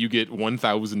like, okay, you get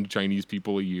 1,000 Chinese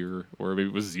people a year, or maybe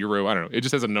it was 0. I don't know. It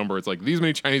just has a number. It's like these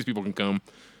many Chinese people can come.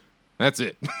 That's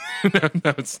it.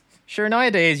 Sure,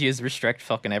 nowadays you just restrict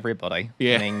fucking everybody.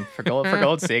 Yeah. I mean, for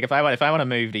God's sake, if I want to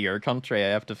move to your country, I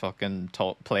have to fucking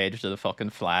pledge to the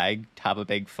fucking flag, have a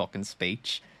big fucking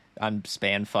speech, and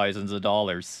spend thousands of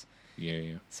dollars.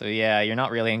 Yeah. So yeah, you're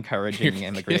not really encouraging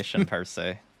immigration per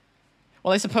se.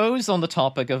 Well, I suppose on the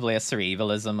topic of lesser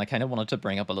evilism, I kind of wanted to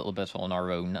bring up a little bit on our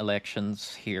own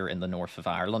elections here in the north of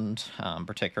Ireland,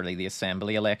 particularly the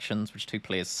Assembly elections, which took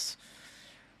place,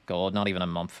 God, not even a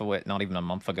month away, not even a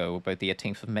month ago, about the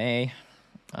 18th of May.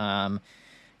 Um,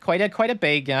 quite a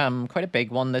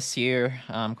big one this year.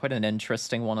 Quite an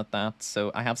interesting one at that.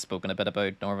 So I have spoken a bit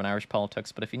about Northern Irish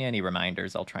politics, but if you need any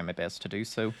reminders, I'll try my best to do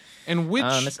so. And which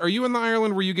are you in the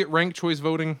Ireland where you get ranked choice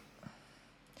voting?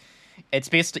 It's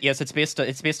based, yes, it's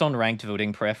based on ranked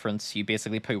voting preference. You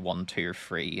basically put 1, 2, or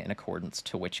 3 in accordance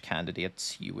to which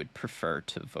candidates you would prefer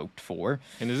to vote for.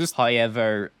 And is this?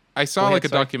 However, I saw go ahead, like a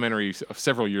sorry. documentary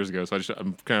several years ago, so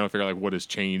I'm kind of figuring like what has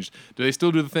changed. Do they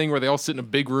still do the thing where they all sit in a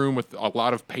big room with a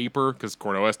lot of paper? Because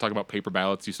Cornwest talk about paper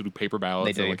ballots. You still do paper They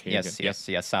ballots. do. Like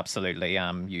Yes, absolutely.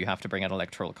 You have to bring an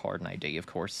electoral card and ID, of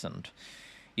course, and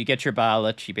you get your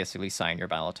ballot. You basically sign your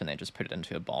ballot and then just put it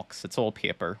into a box. It's all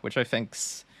paper, which I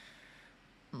think's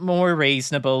more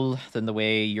reasonable than the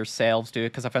way yourselves do it.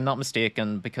 Because if I'm not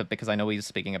mistaken, because I know he's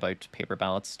speaking about paper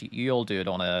ballots, you all do it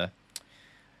on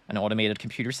an automated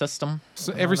computer system.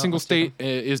 So every single state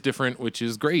is different, which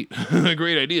is great.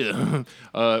 Great idea.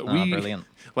 Brilliant.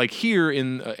 Like here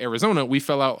in Arizona, we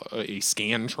fill out a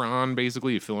Scantron,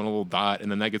 basically. You fill in a little dot, and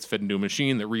then that gets fed into a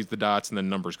machine that reads the dots, and then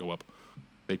numbers go up.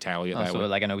 They tally it that So way.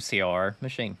 like an OCR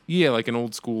machine. Yeah, like an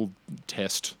old school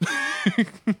test.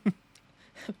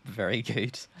 Very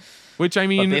good. Which, I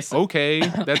mean, this- okay,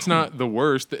 that's not the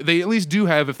worst. They at least do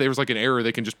have, if there was like an error,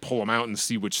 they can just pull them out and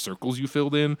see which circles you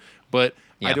filled in. But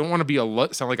I Yeah. don't want to be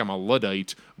sound like I'm a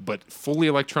Luddite, but fully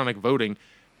electronic voting.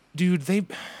 Dude,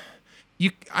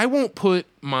 I won't put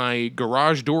my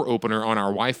garage door opener on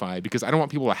our Wi-Fi because I don't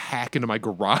want people to hack into my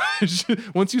garage.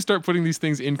 Once you start putting these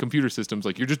things in computer systems,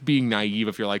 like you're just being naive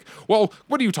if you're like, well,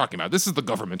 what are you talking about? This is the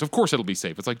government. Of course it'll be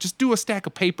safe. It's like, just do a stack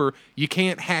of paper. You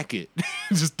can't hack it.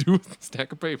 Just do a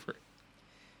stack of paper.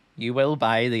 You will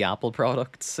buy the Apple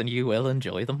products and you will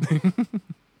enjoy them.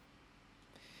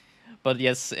 But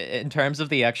yes, in terms of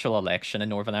the actual election in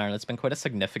Northern Ireland, it's been quite a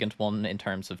significant one in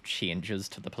terms of changes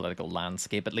to the political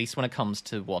landscape, at least when it comes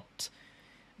to what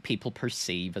people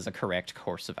perceive as a correct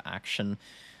course of action.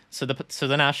 So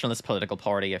the Nationalist political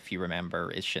party, if you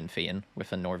remember, is Sinn Féin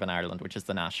within Northern Ireland, which is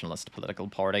the nationalist political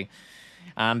party.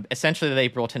 Essentially, they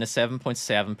brought in a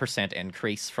 7.7%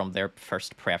 increase from their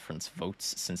first preference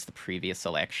votes since the previous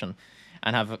election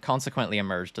and have consequently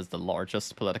emerged as the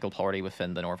largest political party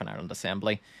within the Northern Ireland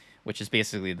Assembly, which is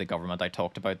basically the government I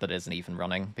talked about that isn't even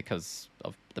running because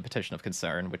of the petition of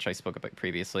concern, which I spoke about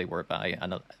previously, whereby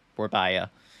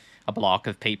a block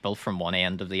of people from one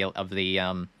end of the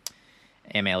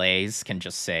MLAs can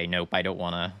just say, nope, I don't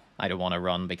want to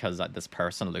run because this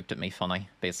person looked at me funny,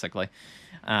 basically.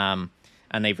 And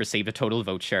they've received a total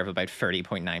vote share of about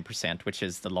 30.9%, which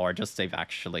is the largest they've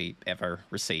actually ever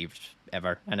received,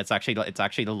 ever. And it's actually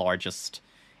the largest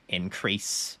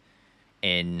increase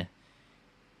in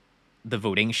the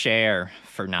voting share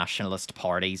for nationalist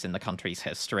parties in the country's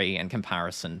history in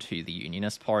comparison to the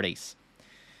unionist parties.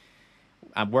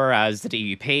 Whereas the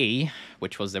DUP,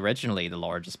 which was originally the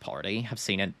largest party, have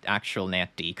seen an actual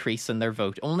net decrease in their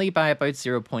vote, only by about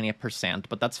 0.8%,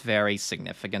 but that's very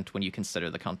significant when you consider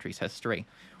the country's history.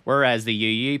 Whereas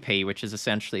the UUP, which is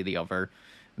essentially the other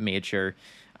major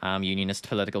unionist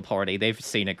political party, they've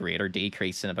seen a greater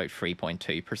decrease in about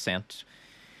 3.2%.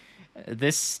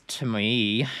 This, to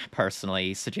me,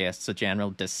 personally, suggests a general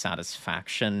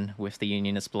dissatisfaction with the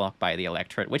unionist bloc by the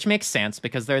electorate, which makes sense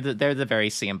because they're the very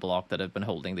same bloc that have been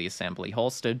holding the assembly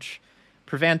hostage,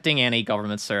 preventing any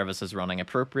government services running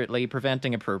appropriately,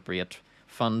 preventing appropriate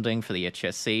funding for the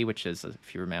HSE, which is,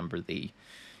 if you remember, the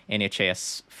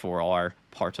NHS for our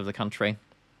part of the country.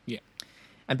 Yeah.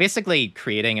 And basically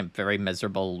creating a very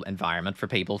miserable environment for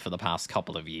people for the past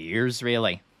couple of years,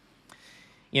 really.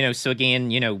 So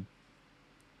again,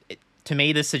 to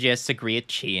me, this suggests a great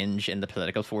change in the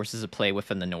political forces at play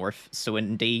within the North. So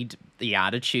indeed, the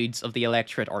attitudes of the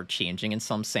electorate are changing in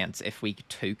some sense if we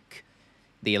took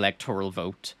the electoral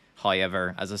vote,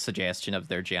 however, as a suggestion of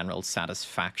their general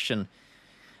satisfaction.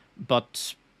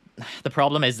 But the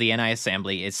problem is the NI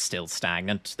Assembly is still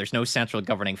stagnant. There's no central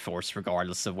governing force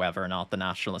regardless of whether or not the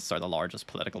Nationalists are the largest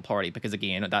political party, because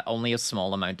again, that only a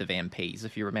small amount of MPs,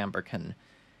 if you remember, can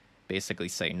basically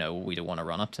say, no, we don't want to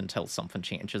run it until something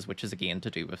changes, which is again to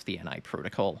do with the NI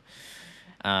protocol.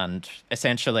 And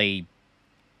essentially,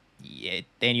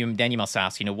 then you must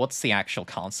ask, what's the actual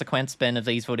consequence been of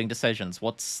these voting decisions?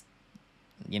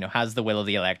 Has the will of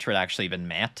the electorate actually been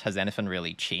met? Has anything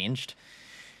really changed?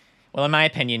 Well, in my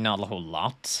opinion, not a whole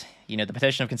lot. The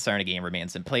petition of concern again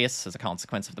remains in place as a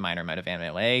consequence of the minor amount of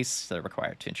MLAs that are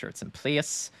required to ensure it's in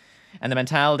place. And the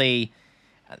mentality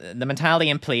the mentality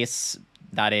in place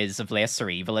that is of lesser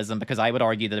evilism, because I would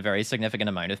argue that a very significant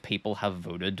amount of people have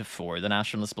voted for the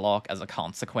Nationalist Bloc as a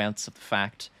consequence of the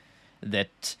fact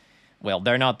that, well,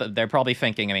 they're probably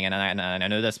thinking, I mean, and I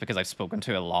know this because I've spoken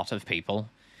to a lot of people,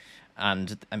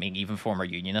 and I mean, even former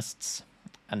unionists,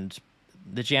 and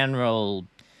the general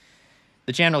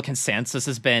consensus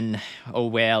has been, oh,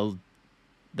 well,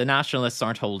 the nationalists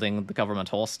aren't holding the government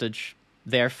hostage,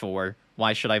 therefore,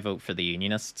 why should I vote for the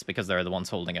unionists? Because they're the ones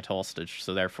holding it hostage,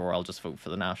 so therefore I'll just vote for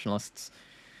the nationalists.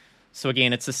 So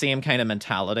again, it's the same kind of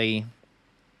mentality,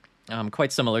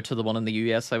 quite similar to the one in the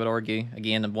US, I would argue.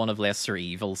 Again, one of lesser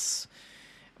evils.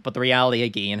 But the reality,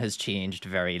 again, has changed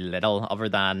very little, other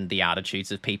than the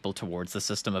attitudes of people towards the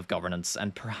system of governance,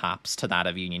 and perhaps to that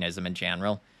of unionism in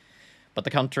general. But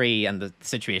the country, and the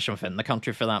situation within the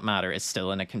country for that matter, is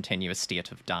still in a continuous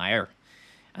state of dire.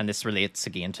 And this relates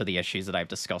again to the issues that I've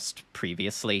discussed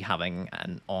previously having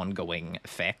an ongoing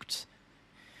effect.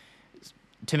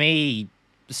 To me,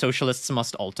 socialists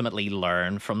must ultimately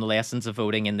learn from the lessons of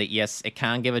voting, in that, yes, it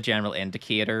can give a general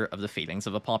indicator of the feelings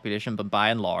of a population, but by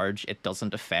and large, it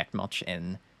doesn't affect much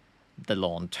in the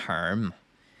long term.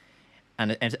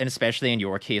 And especially in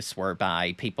your case,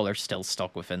 whereby people are still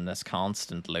stuck within this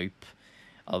constant loop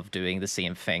of doing the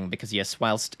same thing, because yes,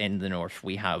 whilst in the north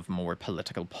we have more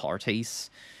political parties,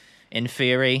 in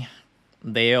theory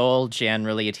they all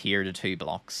generally adhere to 2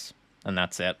 blocks, and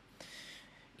that's it.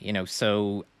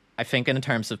 So I think in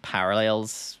terms of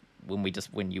parallels,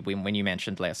 when you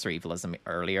mentioned lesser evilism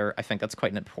earlier, I think that's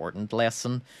quite an important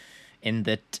lesson, in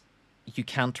that you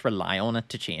can't rely on it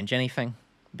to change anything,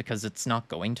 because it's not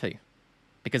going to.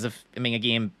 Because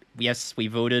again, yes, we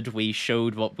voted, we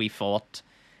showed what we thought,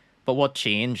 but what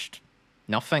changed?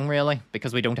 Nothing, really,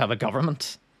 because we don't have a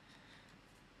government.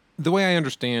 The way I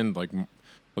understand, looking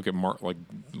at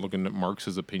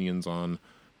Marx's opinions on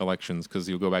elections, because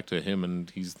you'll go back to him,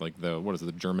 and he's like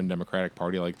the German Democratic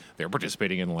Party, like they're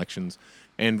participating in elections,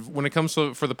 and when it comes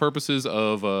to, for the purposes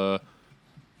of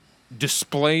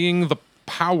displaying the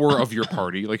power of your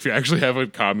party, like if you actually have a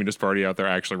communist party out there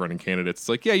actually running candidates, it's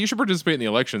like, yeah, you should participate in the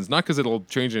elections, not because it'll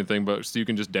change anything, but so you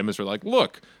can just demonstrate, like,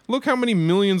 look how many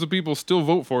millions of people still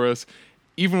vote for us,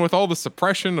 even with all the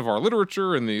suppression of our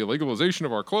literature and the legalization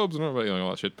of our clubs and all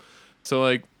that shit. So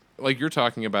like you're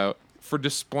talking about, for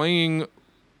displaying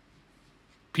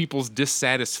people's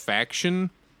dissatisfaction,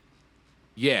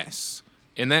 yes,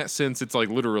 in that sense, it's like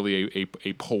literally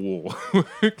a poll.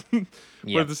 But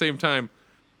at the same time,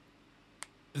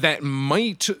 that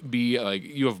might be, like,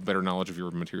 you have better knowledge of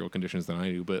your material conditions than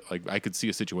I do, but like I could see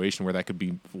a situation where that could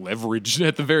be leveraged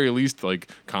at the very least. Like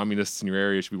communists in your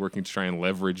area should be working to try and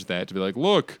leverage that to be like,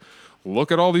 look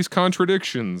at all these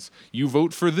contradictions. You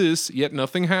vote for this, yet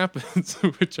nothing happens.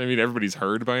 Which, I mean, everybody's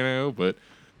heard by now, but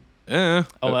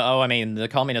I mean, the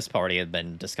Communist Party had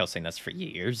been discussing this for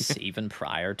years, even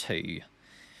prior to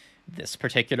this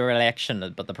particular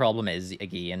election. But the problem is,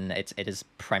 again, it is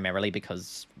primarily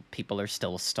because people are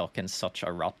still stuck in such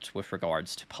a rut with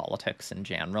regards to politics in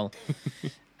general.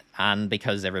 And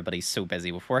because everybody's so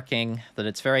busy with working, that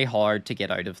it's very hard to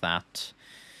get out of that,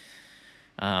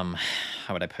 how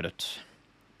would I put it,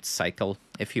 cycle,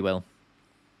 if you will.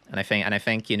 And I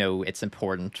think, it's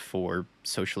important for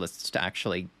socialists to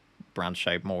actually branch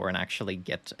out more and actually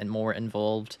get more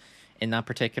involved in that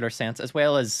particular sense, as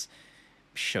well as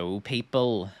show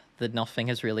people that nothing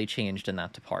has really changed in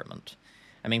that department.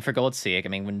 I mean, for God's sake, I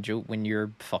mean, when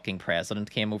your fucking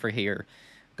president came over here,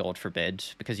 God forbid,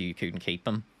 because you couldn't keep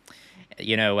him,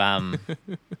 you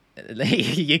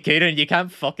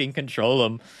can't fucking control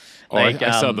him. I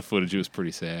saw the footage. It was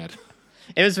pretty sad.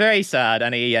 It was very sad,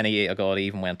 and he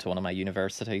even went to one of my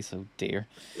universities. So dear.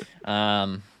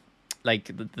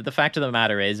 Like, the fact of the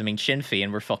matter is, I mean, Sinn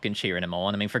Féin were fucking cheering him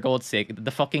on. I mean, for God's sake,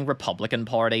 the fucking Republican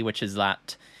Party, which is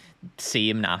that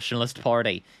same nationalist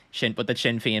party, but that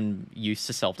Sinn Féin used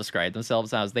to self-describe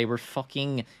themselves as, they were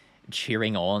fucking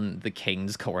cheering on the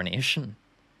king's coronation.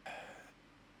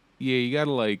 Yeah, you gotta,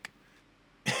 like...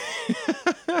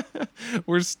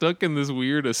 We're stuck in this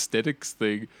weird aesthetics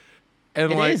thing.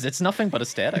 And it's nothing but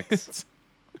aesthetics.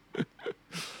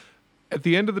 At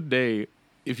the end of the day,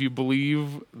 if you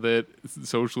believe that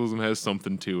socialism has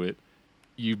something to it,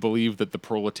 you believe that the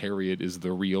proletariat is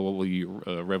the really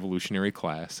revolutionary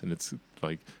class, and it's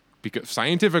like, because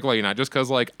scientifically, not just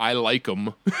because like I like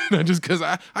them, not just because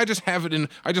I just have it in,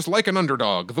 I just like an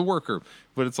underdog, the worker,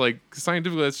 but it's like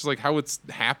scientifically that's just like how it's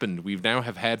happened. We've now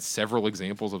have had several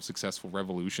examples of successful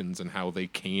revolutions and how they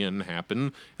can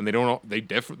happen, and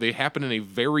they happen in a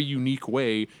very unique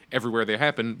way everywhere they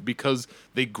happen because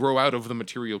they grow out of the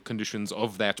material conditions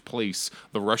of that place.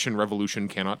 The Russian Revolution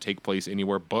cannot take place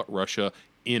anywhere but Russia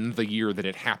in the year that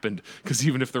it happened. Because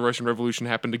even if the Russian Revolution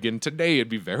happened again today, it'd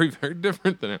be very, very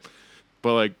different than it.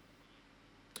 But like,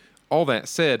 all that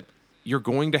said, you're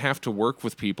going to have to work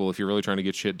with people if you're really trying to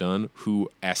get shit done who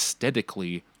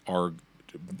aesthetically are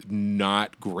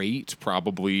not great.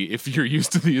 Probably if you're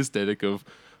used to the aesthetic of,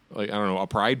 like, I don't know, a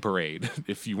pride parade.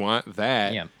 If you want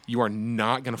that, Yeah. you are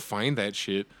not going to find that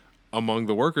shit among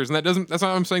the workers. And that's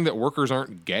not I'm saying that workers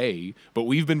aren't gay, but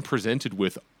we've been presented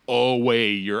with, oh, way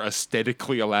you're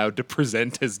aesthetically allowed to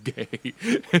present as gay.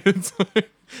 And it's like,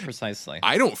 Precisely.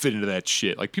 I don't fit into that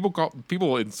shit. Like,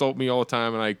 people insult me all the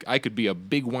time, and I could be a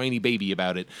big whiny baby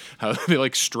about it. How they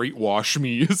like straight wash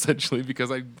me essentially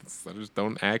because I just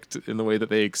don't act in the way that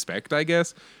they expect, I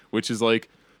guess. Which is like,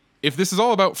 if this is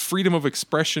all about freedom of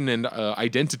expression and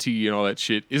identity and all that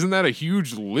shit, isn't that a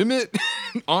huge limit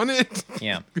on it?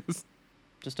 Yeah.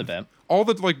 Just a bit. All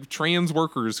the like trans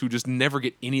workers who just never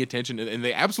get any attention, and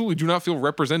they absolutely do not feel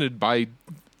represented by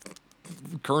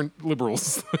current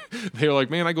liberals. They're like,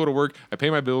 man, I go to work, I pay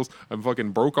my bills, I'm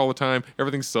fucking broke all the time,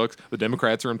 everything sucks, the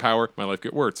Democrats are in power, my life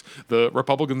gets worse. The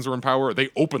Republicans are in power, they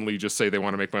openly just say they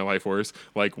want to make my life worse.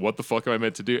 Like, what the fuck am I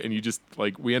meant to do? And you just,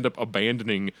 like, we end up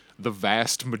abandoning the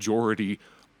vast majority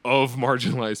of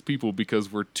marginalized people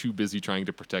because we're too busy trying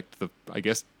to protect the, I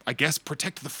guess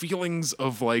protect the feelings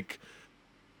of, like,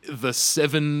 the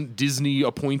 7 Disney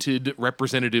appointed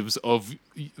representatives of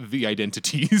the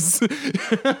identities.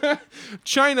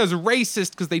 China's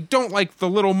racist because they don't like the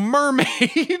Little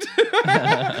Mermaid.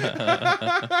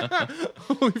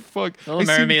 Holy fuck. Little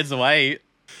Mermaid's white.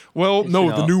 Well, Is no, she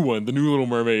the not? new one. The new Little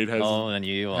Mermaid has Oh, the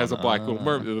new one. has a black Little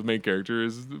Mermaid. The main character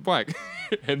is black.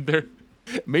 And they're,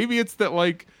 maybe it's that,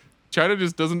 like, China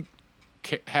just doesn't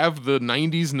have the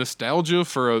 90s nostalgia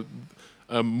for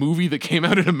a movie that came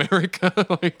out in America.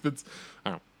 Like, that's, I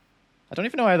don't know. I don't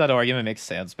even know how that argument makes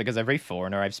sense, because every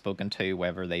foreigner I've spoken to,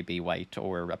 whether they be white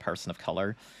or a person of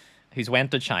color, who's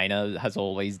went to China, has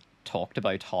always talked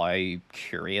about how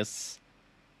curious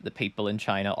the people in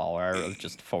China are of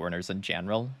just foreigners in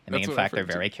general. I mean, That's in what I've fact, they're heard,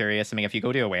 too. very curious. I mean, if you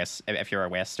go to if you're a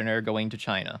Westerner going to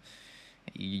China,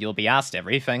 you'll be asked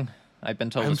everything. I've been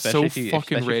told, I'm especially so if you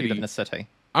fucking especially if you live ready. in a city.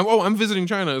 I'm visiting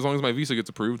China as long as my visa gets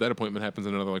approved. That appointment happens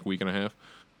in another, like, week and a half.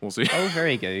 We'll see. Oh,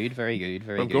 very good, very good,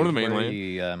 very I'm good. going to the Where are mainland.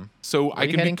 you, So where I are you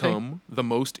can heading to? become the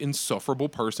most insufferable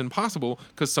person possible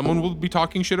because someone will be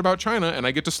talking shit about China, and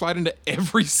I get to slide into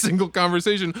every single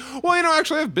conversation. Well,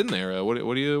 actually, I've been there. What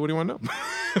do you want to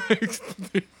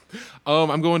know?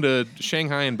 I'm going to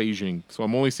Shanghai and Beijing, so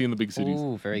I'm only seeing the big cities.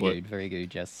 Oh, very but good, very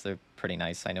good. Yes, they're pretty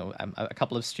nice. I know a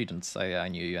couple of students I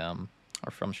knew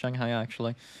are from Shanghai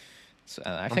actually. So,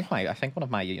 I think one of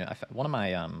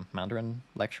my Mandarin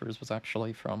lecturers was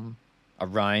actually from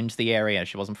around the area.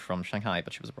 She wasn't from Shanghai,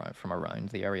 but she was from around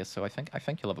the area. So I think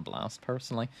you'll have a blast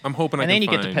personally. I'm hoping I And can then you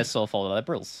get to find- piss off all the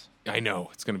liberals. I know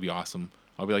it's gonna be awesome.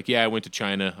 I'll be like, yeah, I went to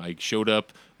China. I showed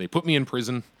up. They put me in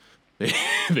prison.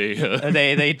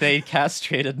 They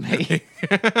castrated me.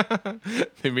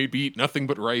 They made me eat nothing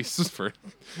but rice for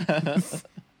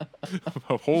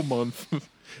a whole month.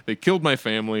 They killed my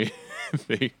family.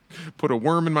 They put a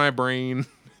worm in my brain.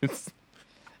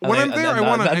 When I'm there, I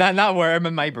want to. That worm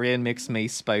in my brain makes me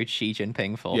spout Xi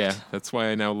Jinping fault. Yeah, that's why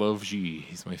I now love Xi.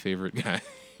 He's my favorite guy.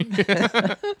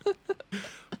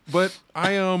 But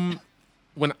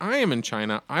when I am in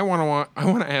China, I want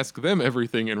to ask them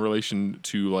everything in relation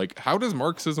to, like, how does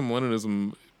Marxism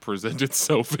Leninism present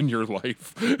itself in your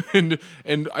life? And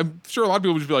I'm sure a lot of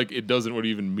people would just be like, it doesn't. What do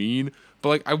you even mean? But,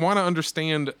 like, I want to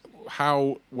understand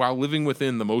how, while living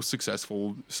within the most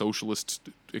successful socialist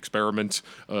experiment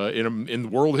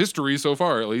in world history so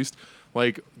far, at least,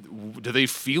 like, do they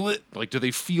feel it? Like, do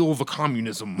they feel the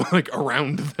communism, like,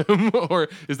 around them? Or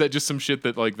is that just some shit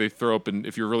that, like, they throw up and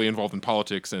if you're really involved in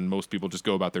politics and most people just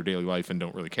go about their daily life and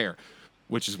don't really care?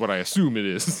 Which is what I assume it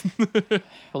is.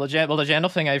 Well, the general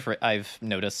thing I've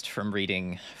noticed from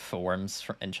reading forums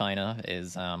in China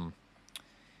is that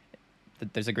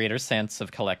there's a greater sense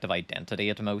of collective identity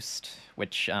at most,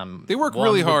 which They work one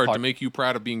really would hard part- to make you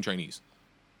proud of being Chinese.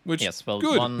 Which, Yes, well,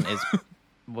 good. one is,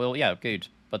 well, yeah, good,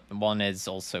 but one is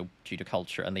also due to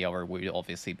culture, and the other would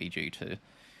obviously be due to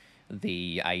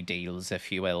the ideals,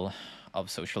 if you will, of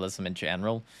socialism in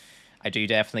general. I do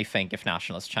definitely think if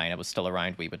nationalist China was still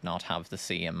around, we would not have the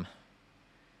same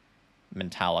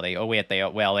mentality. Oh wait, they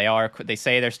are. They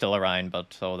say they're still around,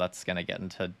 but that's gonna get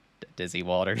into dizzy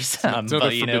waters. It's another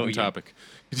but forbidden topic.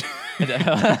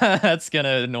 that's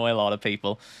gonna annoy a lot of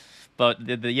people. But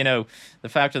the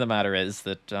fact of the matter is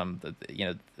that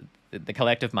the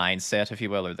collective mindset, if you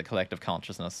will, or the collective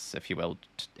consciousness, if you will,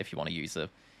 if you want to use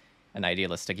an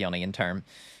idealistic Jungian term,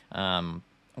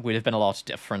 would have been a lot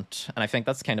different. And I think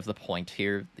that's kind of the point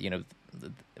here. The,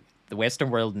 the Western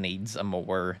world needs a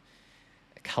more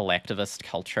collectivist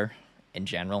culture in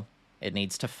general. It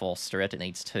needs to foster it. It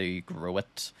needs to grow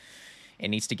it. It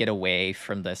needs to get away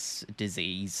from this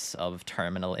disease of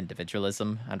terminal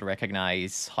individualism and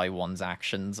recognize how one's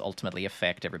actions ultimately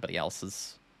affect everybody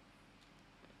else's.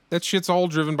 That shit's all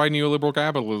driven by neoliberal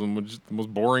capitalism, which is the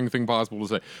most boring thing possible to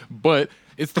say. But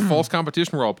it's the false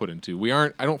competition we're all put into.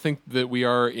 I don't think that we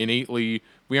aren't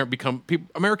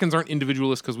Americans aren't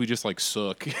individualists because we just like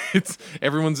suck. It's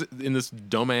everyone's in this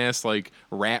dumbass like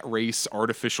rat race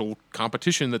artificial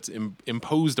competition that's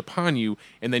imposed upon you.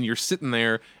 And then you're sitting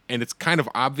there and it's kind of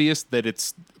obvious that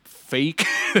it's fake,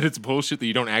 that it's bullshit, that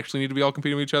you don't actually need to be all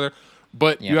competing with each other.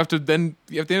 But you have to then, at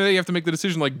the end of the day, you have to make the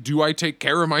decision, like, do I take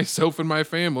care of myself and my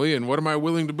family, and what am I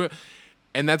willing to do?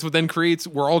 And that's what then creates,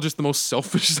 we're all just the most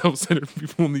selfish, self-centered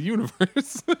people in the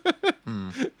universe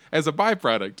as a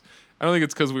byproduct. I don't think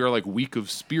it's because we are, like, weak of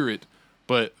spirit,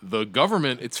 but the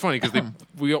government, it's funny because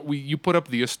you put up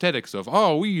the aesthetics of,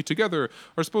 oh, we together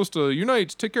are supposed to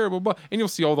unite, take care of blah, blah, and you'll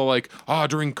see all the like,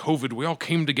 during COVID, we all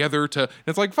came together to, and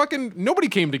it's like, fucking nobody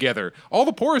came together. All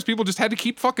the poorest people just had to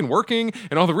keep fucking working,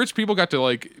 and all the rich people got to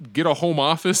like get a home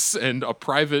office and a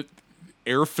private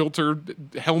air filtered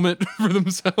helmet for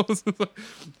themselves.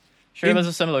 Sure, it was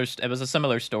a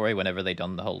similar story whenever they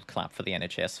done the whole clap for the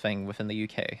NHS thing within the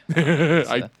UK.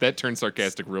 That turned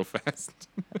sarcastic real fast.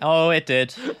 Oh, it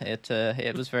did.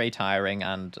 It was very tiring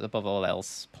and above all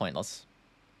else pointless.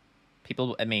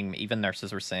 People, I mean, even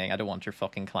nurses were saying, "I don't want your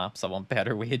fucking claps. I want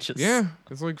better wages." Yeah,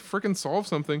 it's like freaking solve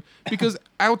something. Because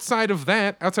outside of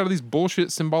these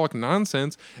bullshit symbolic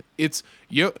nonsense, it's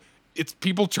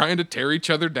people trying to tear each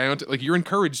other down. Like you're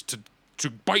encouraged to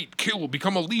bite, kill,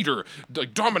 become a leader,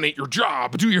 like dominate your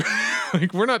job, do your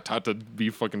like. We're not taught to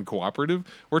be fucking cooperative.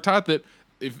 We're taught that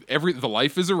if the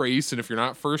life is a race, and if you're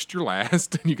not first, you're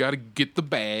last, and you got to get the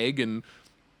bag. And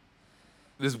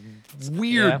this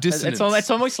weird dissonance.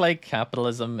 It's almost like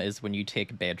capitalism is when you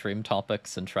take bedroom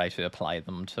topics and try to apply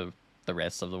them to the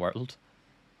rest of the world.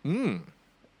 When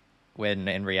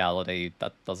in reality,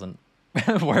 that doesn't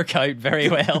work out very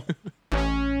well.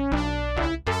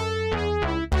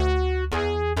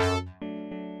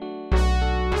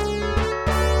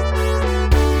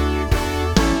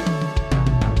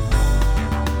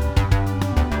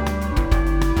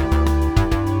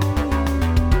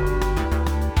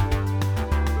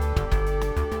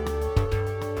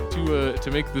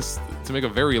 To make a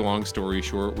very long story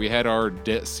short, we had our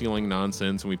debt ceiling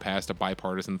nonsense and we passed a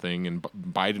bipartisan thing, and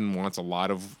Biden wants a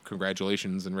lot of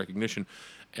congratulations and recognition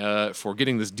for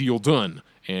getting this deal done.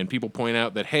 And people point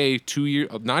out that, hey,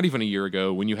 not even a year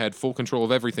ago, when you had full control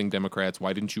of everything, Democrats,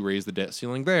 why didn't you raise the debt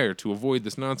ceiling there to avoid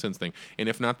this nonsense thing? And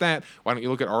if not that, why don't you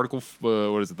look at Article, the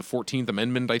 14th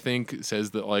Amendment, I think,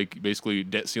 says that, like, basically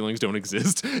debt ceilings don't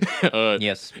exist.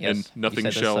 Yes. And nothing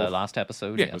you said shall... this, last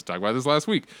episode. Yeah, let's talk about this last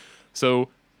week. So...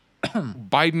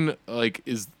 Biden, like,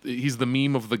 he's the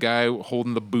meme of the guy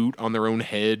holding the boot on their own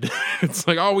head. It's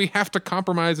like, oh, we have to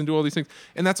compromise and do all these things.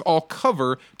 And that's all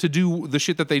cover to do the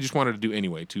shit that they just wanted to do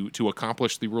anyway, to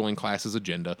accomplish the ruling class's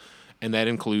agenda. And that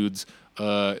includes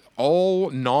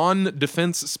all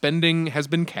non-defense spending has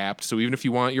been capped. So even if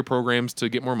you want your programs to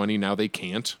get more money, now they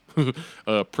can't.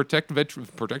 Protect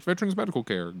veterans' medical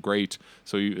care. Great.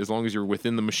 So as long as you're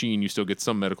within the machine, you still get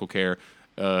some medical care.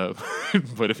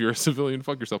 But if you're a civilian,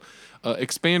 fuck yourself.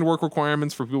 Expand work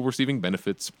requirements for people receiving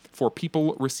benefits.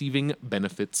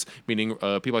 Meaning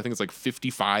people, I think it's like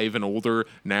 55 and older.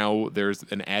 Now there's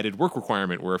an added work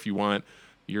requirement where if you want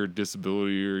your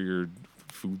disability or your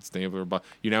food stamp or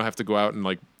you now have to go out and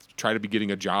like try to be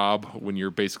getting a job when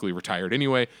you're basically retired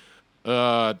anyway.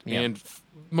 And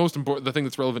most important, the thing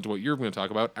that's relevant to what you're going to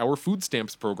talk about, our food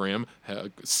stamps program,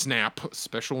 SNAP,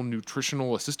 Special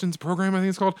Nutritional Assistance Program, I think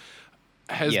it's called,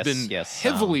 has been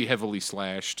heavily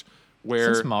slashed.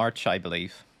 Since March, I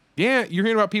believe. Yeah, you're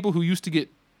hearing about people who used to get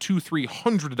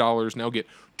 $200-$300 now get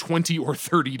 $20 or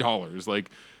 $30, like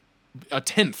a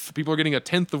tenth. People are getting a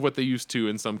tenth of what they used to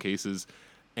in some cases.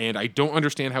 And I don't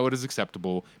understand how it is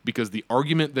acceptable, because the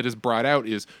argument that is brought out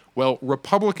is, well,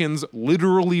 Republicans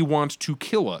literally want to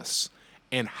kill us.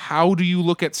 And how do you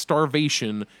look at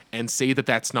starvation and say that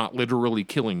that's not literally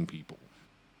killing people?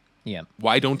 Yeah.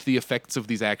 Why don't the effects of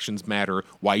these actions matter?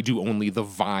 Why do only the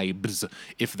vibes?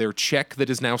 If their check that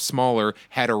is now smaller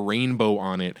had a rainbow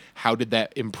on it, how did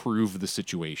that improve the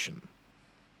situation?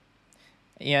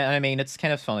 Yeah, I mean, it's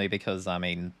kind of funny because, I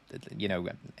mean, you know,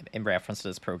 in reference to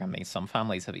this program, I mean, some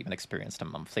families have even experienced a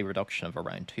monthly reduction of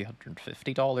around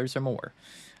 $250 or more,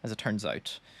 as it turns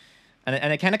out.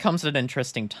 And it kind of comes at an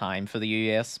interesting time for the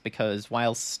US, because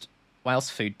whilst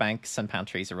whilst food banks and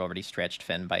pantries are already stretched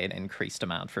thin by an increased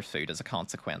demand for food as a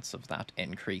consequence of that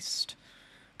increased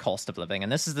cost of living,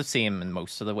 and this is the same in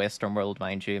most of the Western world,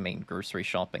 mind you. I mean, grocery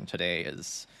shopping today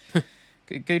is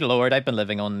good lord, I've been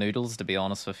living on noodles, to be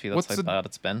honest with you. That's how bad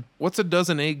it's been. What's a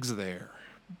dozen eggs there?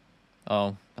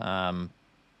 Oh,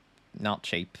 not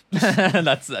cheap.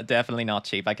 That's definitely not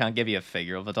cheap. I can't give you a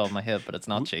figure off the top of my head, but it's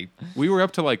not cheap. We were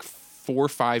up to like 4 or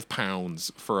 5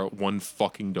 pounds for one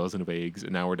fucking dozen of eggs,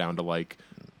 and now we're down to like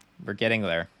we're getting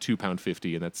there.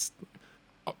 £2.50, and that's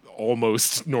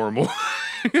almost normal.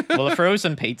 Well, a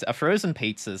frozen pizza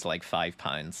is like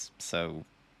 £5, so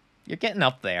you're getting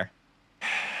up there.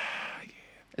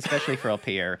 Especially for up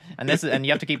here, and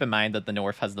you have to keep in mind that the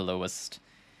North has the lowest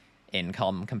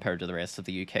income compared to the rest of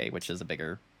the UK, which is a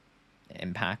bigger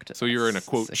impact. So you're in a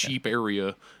quote cheap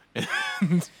area.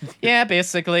 Yeah,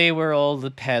 basically we're all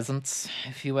the peasants,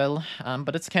 if you will.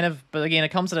 But again, it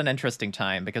comes at an interesting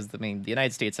time because I mean the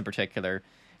United States in particular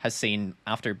has seen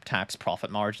after-tax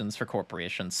profit margins for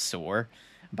corporations soar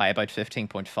by about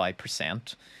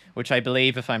 15.5%, which I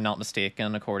believe, if I'm not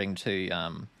mistaken, according to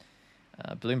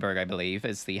Bloomberg, I believe,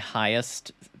 is the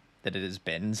highest that it has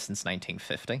been since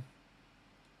 1950.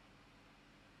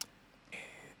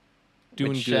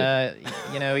 Doing which, good.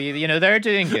 They're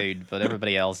doing good, but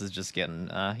everybody else is just getting,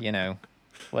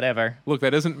 whatever. Look, that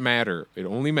doesn't matter. It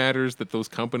only matters that those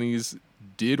companies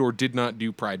did or did not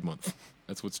do Pride Month.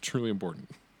 That's what's truly important.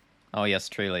 Oh, yes,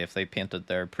 truly. If they painted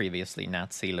their previously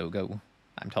Nazi logo,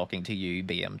 I'm talking to you,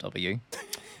 BMW.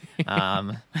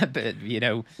 But,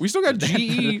 we still got GE.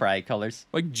 The pride colors.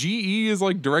 Like, GE is,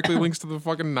 like, directly links to the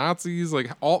fucking Nazis.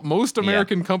 Like, most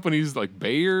American companies, like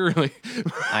Bayer, like...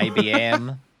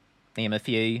 IBM, name a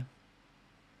few.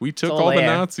 We took all the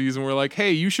Nazis and we're like,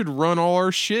 hey, you should run all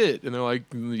our shit. And they're like,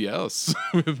 yes,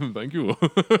 thank you.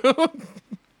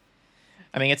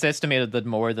 I mean, it's estimated that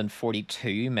more than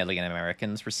 42 million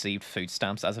Americans received food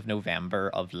stamps as of November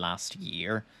of last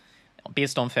year,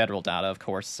 based on federal data, of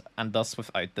course, and thus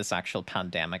without this actual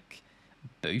pandemic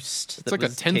boost. It's like a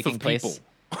tenth of people.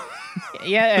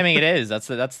 Yeah, I mean, it is. That's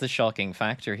the shocking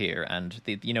factor here. And,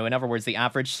 in other words, the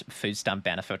average food stamp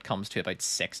benefit comes to about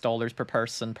 $6 per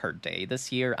person per day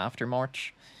this year after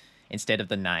March, instead of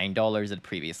the $9 it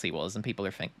previously was. And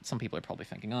some people are probably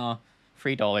thinking, oh,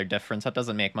 $3 difference, that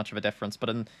doesn't make much of a difference. But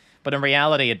in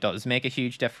reality, it does make a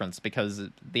huge difference because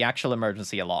the actual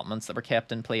emergency allotments that were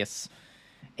kept in place,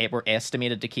 it were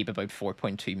estimated to keep about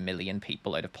 4.2 million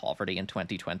people out of poverty in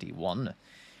 2021.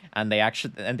 And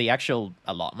the actual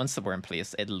allotments that were in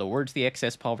place, it lowered the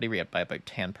excess poverty rate by about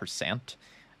 10%,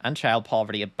 and child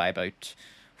poverty by about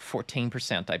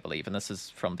 14%, I believe. And this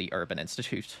is from the Urban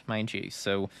Institute, mind you.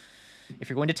 So if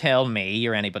you're going to tell me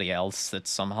or anybody else that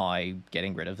somehow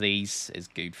getting rid of these is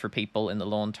good for people in the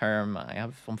long term, I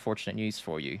have unfortunate news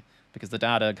for you, because the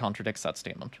data contradicts that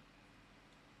statement.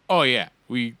 Oh, yeah.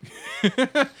 You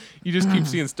just keep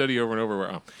seeing study over and over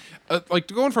where, like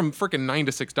going from freaking $9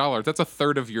 to $6, that's a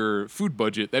third of your food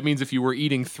budget. That means if you were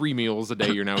eating 3 meals a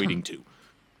day, you're now eating 2.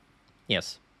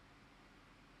 Yes.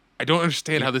 I don't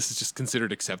understand how this is just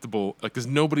considered acceptable. Like, there's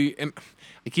nobody, and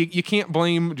you can't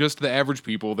blame just the average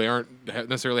people. They aren't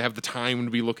necessarily have the time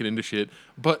to be looking into shit.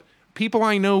 But people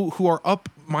I know who are up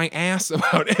my ass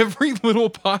about every little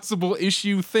possible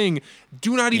issue thing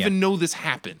do not even know this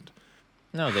happened.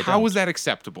 No, they don't. How is that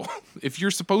acceptable? If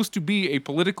you're supposed to be a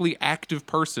politically active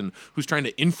person who's trying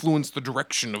to influence the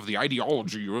direction of the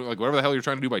ideology, or like whatever the hell you're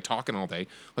trying to do by talking all day,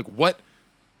 like what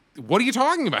are you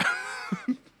talking about?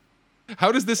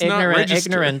 How does this not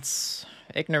register?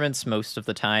 Ignorance most of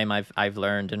the time, I've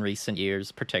learned in recent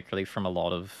years, particularly from a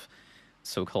lot of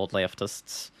so-called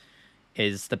leftists,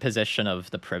 is the position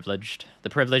of the privileged. The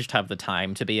privileged have the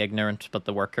time to be ignorant, but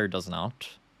the worker does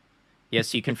not.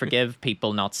 Yes, you can forgive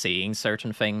people not seeing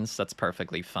certain things. That's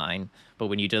perfectly fine. But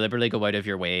when you deliberately go out of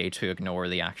your way to ignore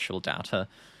the actual data,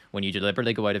 when you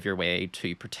deliberately go out of your way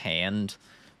to pretend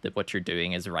that what you're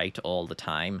doing is right all the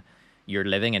time, you're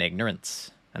living in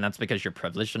ignorance. And that's because you're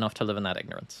privileged enough to live in that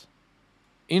ignorance.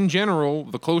 In general,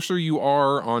 the closer you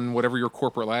are on whatever your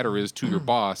corporate ladder is to your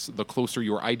boss, the closer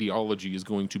your ideology is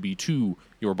going to be to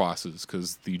your bosses,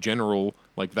 because the general,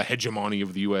 like the hegemony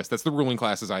of the U.S., that's the ruling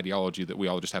class's ideology that we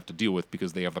all just have to deal with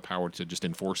because they have the power to just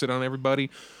enforce it on everybody.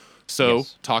 So,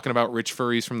 Yes. Talking about rich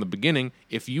furries from the beginning,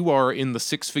 if you are in the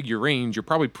 6-figure range, you're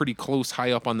probably pretty close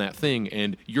high up on that thing,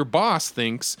 and your boss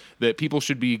thinks that people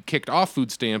should be kicked off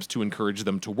food stamps to encourage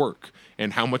them to work.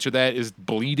 And how much of that is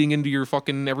bleeding into your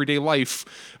fucking everyday life?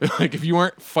 Like, if you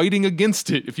aren't fighting against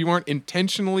it, if you aren't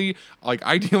intentionally, like,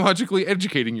 ideologically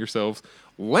educating yourselves,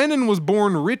 Lenin was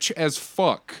born rich as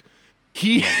fuck.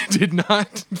 He did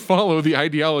not follow the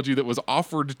ideology that was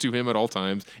offered to him at all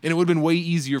times, and it would have been way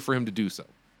easier for him to do so.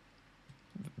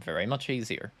 Very much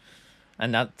easier.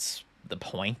 And that's the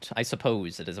point, I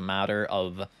suppose. It is a matter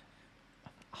of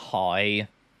how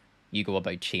you go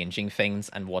about changing things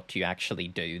and what you actually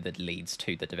do that leads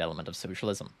to the development of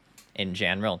socialism in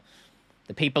general.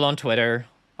 The people on Twitter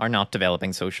are not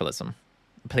developing socialism,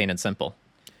 plain and simple.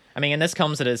 I mean, and this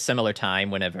comes at a similar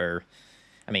time whenever,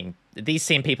 I mean, these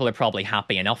same people are probably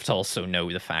happy enough to also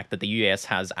know the fact that the US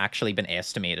has actually been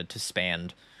estimated to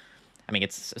spend, I mean,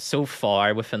 it's so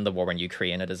far within the war in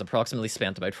Ukraine, it has approximately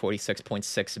spent about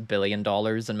 $46.6 billion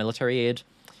in military aid.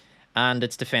 And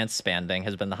its defense spending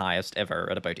has been the highest ever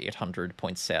at about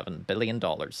 $800.7 billion,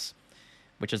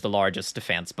 which is the largest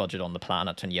defense budget on the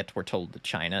planet. And yet we're told that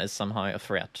China is somehow a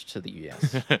threat to the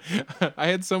US. I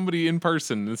had somebody in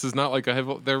person. This is not like they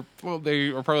are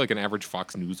probably like an average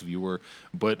Fox News viewer,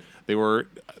 but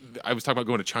I was talking about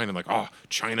going to China and like, oh,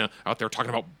 China out there talking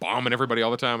about bombing everybody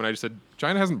all the time. And I just said,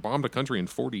 China hasn't bombed a country in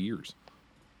 40 years.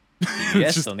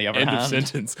 Yes, on the other hand. End of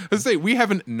sentence. I say we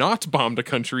haven't not bombed a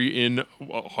country in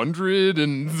 100,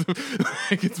 and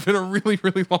it's been a really,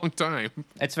 really long time.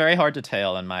 It's very hard to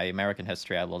tell, and my American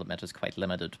history, I will admit, is quite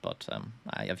limited. But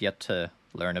I have yet to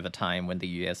learn of a time when the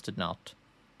U.S. did not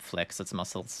flex its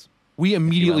muscles. We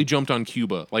immediately jumped on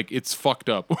Cuba. Like, it's fucked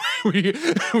up. we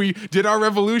did our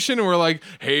revolution, and we're like,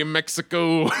 hey,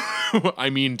 Mexico, I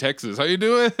mean Texas, how you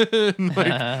doing?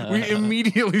 Like, we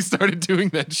immediately started doing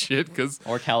that shit because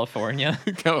or California.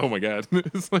 Oh my god,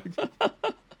 it's like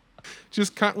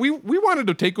we wanted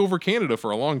to take over Canada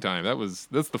for a long time.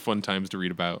 That's the fun times to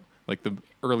read about. Like the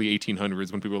early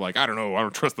 1800s when people were like, I don't know, I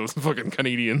don't trust those fucking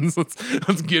Canadians.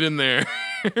 Let's get in there.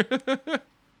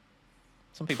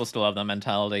 Some people still have that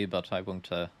mentality, but I won't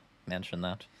mention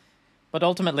that. But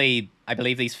ultimately, I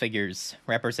believe these figures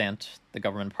represent the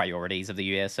government priorities of the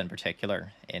US in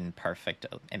particular in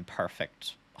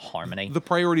imperfect harmony. The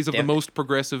priorities of the most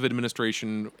progressive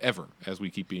administration ever, as we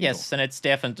keep being told. And it's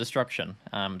death and destruction,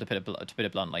 to put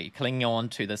it bluntly. Clinging on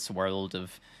to this world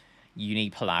of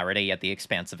unipolarity at the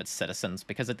expense of its citizens,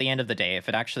 because at the end of the day, if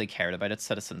it actually cared about its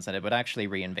citizens, then it would actually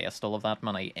reinvest all of that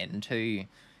money into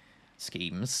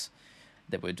schemes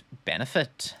that would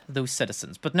benefit those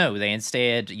citizens. But no, they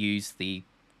instead use the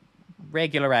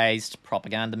regularized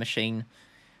propaganda machine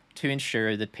to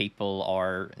ensure that people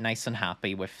are nice and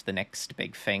happy with the next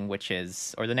big thing,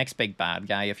 or the next big bad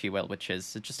guy, if you will, which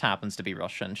is, it just happens to be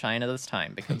Russia and China this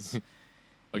time, because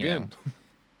again,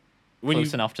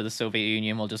 close enough to the Soviet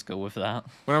Union, we'll just go with that.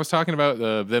 When I was talking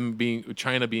about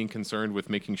China being concerned with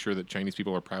making sure that Chinese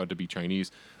people are proud to be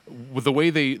Chinese, with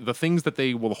the things that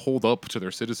they will hold up to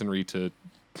their citizenry to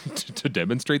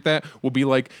demonstrate that will be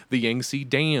like the Yangtze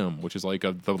Dam, which is like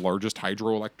the largest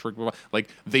hydroelectric. Like,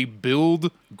 they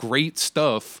build great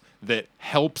stuff that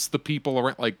helps the people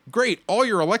around. Like, great, all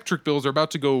your electric bills are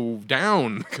about to go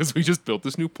down because we just built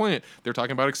this new plant. They're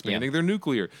talking about expanding their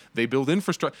nuclear. They build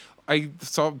infrastructure.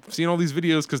 Seen all these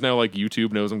videos because now like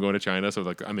YouTube knows I'm going to China, so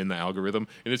like I'm in the algorithm,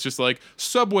 and it's just like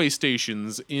subway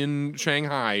stations in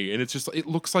Shanghai, and it's just, it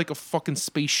looks like a fucking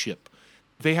spaceship.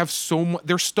 They have so much.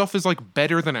 Their stuff is like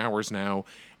better than ours now,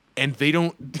 and they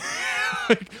don't.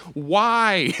 Like,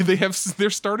 why? They have their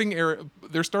starting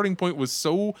point was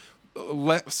so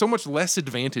much less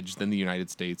advantage than the United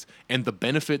States, and the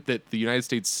benefit that the United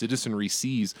States citizenry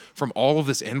sees from all of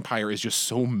this empire is just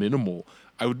so minimal.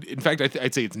 I'd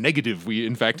say it's negative. We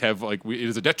in fact have it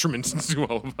is a detriment to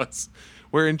all of us.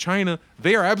 Where in China,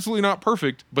 they are absolutely not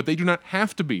perfect, but they do not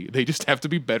have to be. They just have to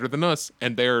be better than us,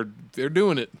 and they're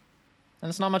doing it. And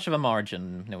it's not much of a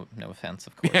margin. No offense,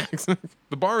 of course. Yeah,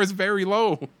 the bar is very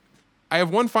low. I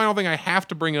have one final thing I have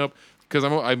to bring up, because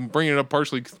I'm bringing it up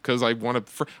partially because I want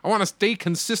to stay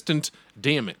consistent.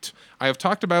 Damn it! I have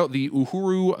talked about the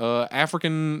Uhuru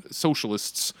African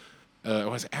Socialists.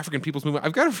 African People's Movement.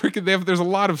 I've got to freaking. There's a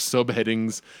lot of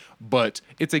subheadings, but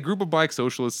it's a group of black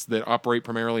socialists that operate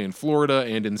primarily in Florida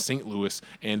and in St. Louis,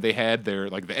 and they had the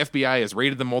FBI has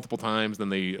raided them multiple times. Then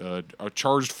they are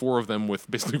charged 4 of them with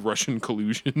basically Russian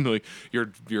collusion. Like,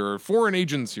 you're foreign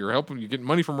agents. You're getting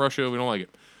money from Russia. We don't like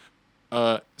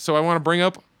it. So I want to bring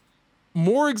up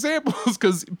more examples,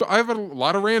 because I've had a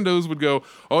lot of randos would go,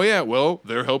 oh yeah, well,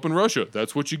 they're helping Russia,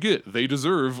 that's what you get, they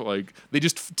deserve, like, they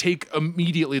just take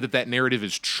immediately that narrative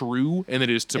is true and it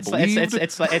is to believe.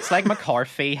 It's like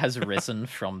McCarthy has risen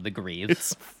from the grave.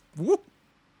 It's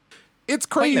crazy.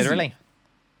 Quite literally.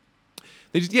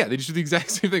 They just do the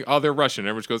exact same thing. Oh, they're Russian.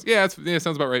 Everyone goes, yeah,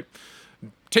 sounds about right.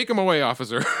 Take them away,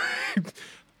 officer.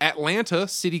 Atlanta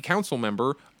city council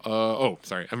member,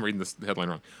 sorry, I'm reading this headline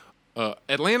wrong.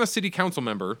 Atlanta City Council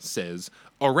member says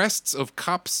arrests of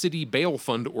Cop City bail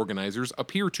fund organizers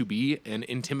appear to be an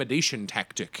intimidation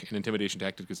tactic. An intimidation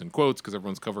tactic is in quotes because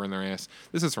everyone's covering their ass.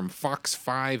 This is from Fox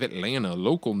 5 Atlanta,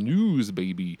 local news,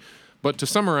 baby. But to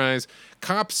summarize,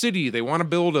 Cop City, they want to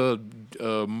build a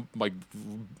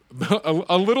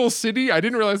little city. I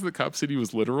didn't realize that Cop City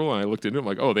was literal, and I looked into it. I'm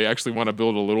like, oh, they actually want to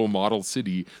build a little model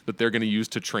city that they're going to use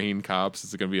to train cops.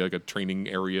 It's going to be like a training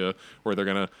area where they're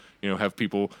going to, have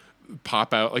people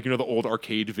pop out, like, the old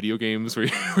arcade video games where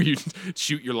you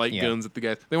shoot your light guns at the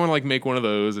guys. They want to make one of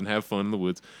those and have fun in the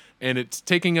woods. And it's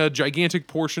taking a gigantic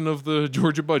portion of the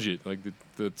Georgia budget. Like,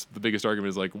 that's the biggest argument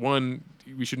is like, one,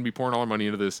 we shouldn't be pouring all our money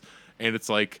into this. And it's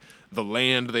like the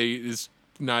land is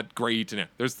not great. And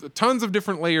there's tons of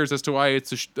different layers as to why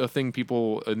it's a thing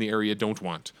people in the area don't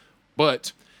want.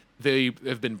 But they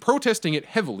have been protesting it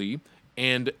heavily.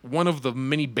 And one of the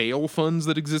many bail funds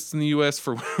that exists in the U.S.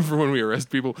 for when we arrest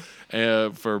people,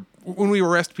 when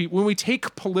we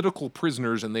take political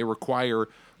prisoners and they require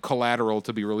collateral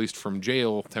to be released from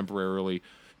jail temporarily,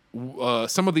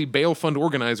 some of the bail fund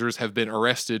organizers have been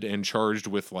arrested and charged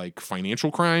with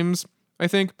financial crimes, I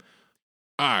think.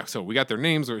 So we got their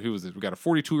names. Who was it? We got a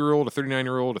 42-year-old, a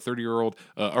 39-year-old, a 30-year-old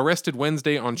arrested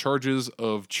Wednesday on charges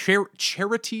of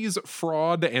charities,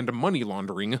 fraud, and money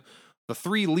laundering. The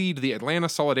three lead the Atlanta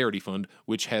Solidarity Fund,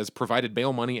 which has provided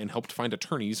bail money and helped find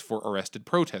attorneys for arrested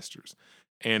protesters.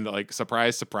 And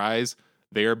surprise, surprise,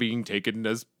 they are being taken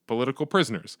as political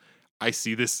prisoners. I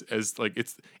see this as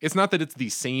it's not that it's the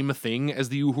same thing as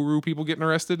the Uhuru people getting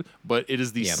arrested, but it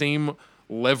is the same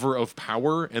lever of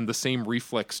power and the same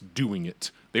reflex doing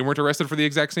it. They weren't arrested for the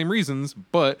exact same reasons,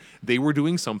 but they were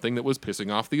doing something that was pissing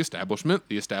off the establishment.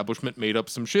 The establishment made up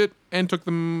some shit and took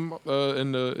them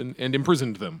and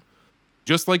imprisoned them.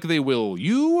 Just like they will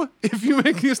you if you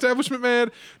make the establishment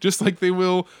mad. Just like they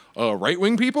will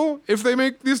right-wing people if they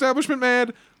make the establishment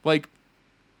mad.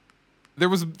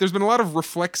 There's been a lot of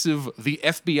reflexive, the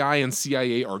FBI and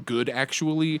CIA are good,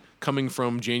 actually, coming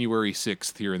from January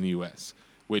 6th here in the U.S.,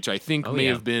 which I think may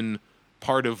have been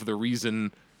part of the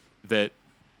reason that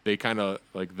they kind of,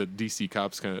 the DC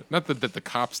cops kind of, not that the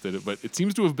cops did it, but it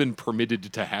seems to have been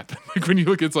permitted to happen. When you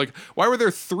look, it's why were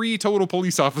there 3 total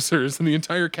police officers in the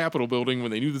entire Capitol building when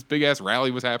they knew this big-ass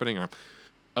rally was happening?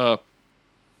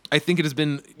 I think it has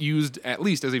been used, at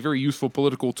least, as a very useful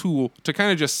political tool to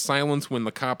kind of just silence when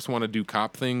the cops want to do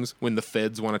cop things, when the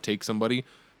feds want to take somebody.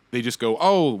 They just go,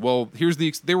 oh, well,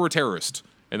 they were a terrorist,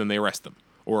 and then they arrest them.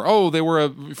 Or, oh, they were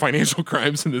financial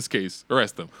crimes in this case.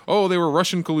 Arrest them. Oh, they were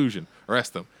Russian collusion.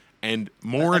 Arrest them. And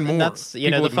more and more. That's,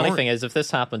 the funny thing is, if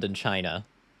this happened in China,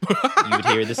 you would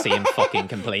hear the same fucking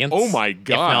complaints. Oh my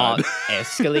God. If not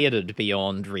escalated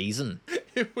beyond reason.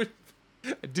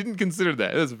 I didn't consider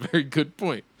that. That's a very good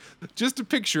point. Just to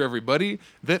picture, everybody,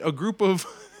 that a group of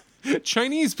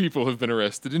Chinese people have been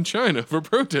arrested in China for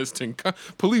protesting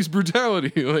police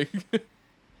brutality.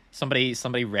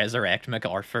 Somebody resurrect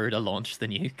MacArthur to launch the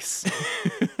nukes.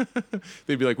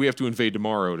 They'd be like, we have to invade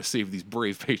tomorrow to save these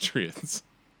brave patriots.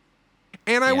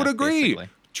 And I would agree.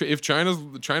 Basically. If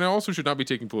China also should not be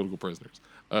taking political prisoners.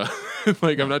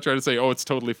 I'm not trying to say, it's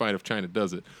totally fine if China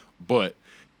does it. But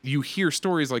you hear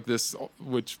stories like this,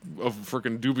 which of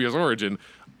freaking dubious origin,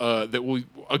 that will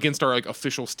against our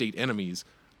official state enemies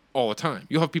all the time.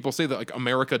 You'll have people say that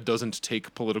America doesn't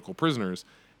take political prisoners,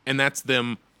 and that's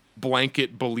them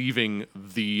blanket believing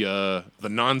the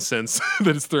nonsense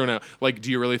that is thrown out.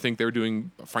 Do you really think they're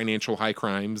doing financial high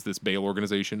crimes, this bail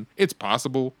organization? It's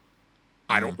possible.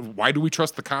 Why do we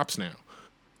trust the cops now?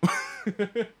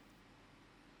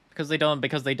 Because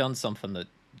they done something that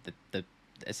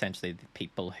essentially the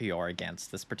people who are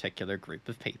against this particular group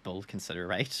of people consider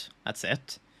right. That's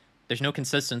it. There's no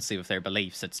consistency with their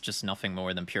beliefs. It's just nothing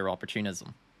more than pure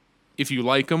opportunism. If you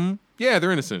like them, yeah,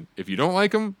 they're innocent. If you don't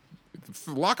like them,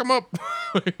 lock them up.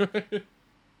 I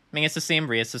mean, it's the same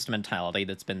racist mentality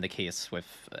that's been the case with,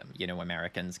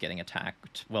 Americans getting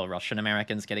attacked. Well, Russian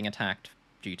Americans getting attacked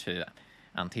due to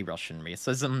anti-Russian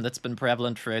racism that's been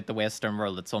prevalent throughout the Western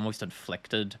world. It's almost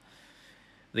inflicted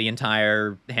the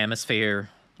entire hemisphere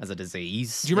as a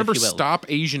disease. Do you remember Stop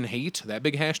Asian Hate, that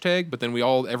big hashtag? But then we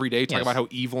all every day talk about how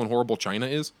evil and horrible China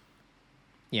is?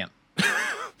 Yeah.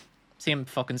 Same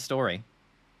fucking story.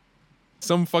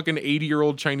 Some fucking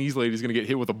 80-year-old Chinese lady's going to get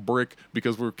hit with a brick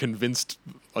because we're convinced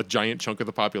a giant chunk of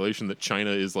the population that China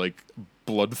is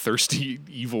bloodthirsty,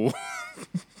 evil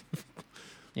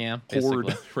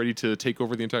horde ready to take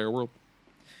over the entire world.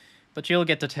 But you'll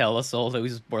get to tell us all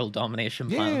those world domination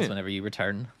plans whenever you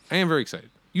return. I am very excited.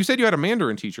 You said you had a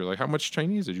Mandarin teacher. How much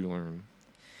Chinese did you learn?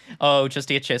 Oh, just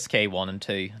HSK 1 and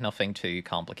 2. Nothing too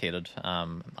complicated.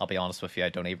 I'll be honest with you, I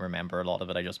don't even remember a lot of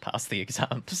it. I just passed the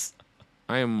exams.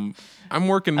 I'm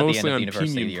working At the end mostly of on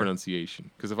university Pinion year.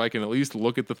 pronunciation, because if I can at least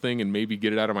look at the thing and maybe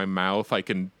get it out of my mouth, I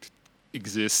can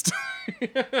exist. I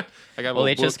got a Well,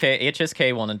 little book.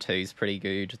 HSK 1 and 2 is pretty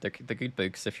good. They're good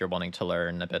books if you're wanting to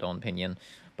learn a bit on Pinion,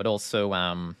 but also,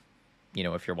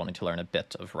 if you're wanting to learn a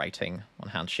bit of writing on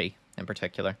Hanshi in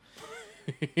particular.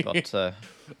 But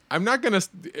I'm not gonna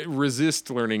resist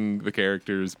learning the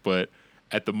characters, but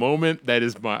at the moment, that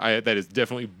is that is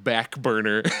definitely back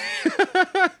burner.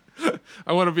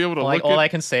 I want to be able to look all at. I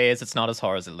can say is it's not as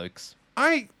hard as it looks.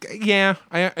 And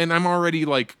I'm already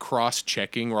like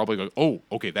cross-checking, where I'll be like, oh,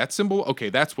 okay, that symbol, okay,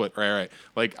 that's what, right.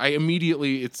 Like I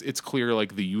immediately, it's clear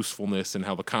like the usefulness and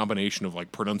how the combination of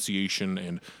like pronunciation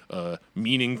and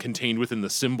meaning contained within the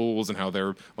symbols and how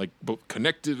they're like both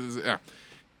connected.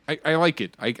 I like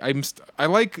it. I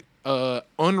like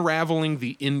unraveling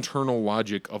the internal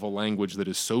logic of a language that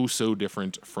is so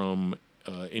different from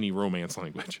any Romance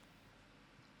language.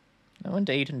 No,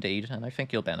 indeed, and I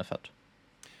think you'll benefit.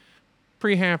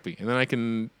 Pretty happy, and then I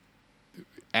can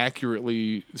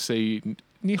accurately say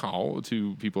ni hao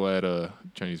to people at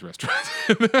Chinese restaurants.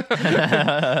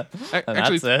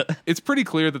 Actually, That's it. it's pretty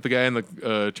clear that the guy in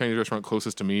the Chinese restaurant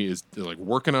closest to me is like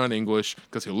working on English,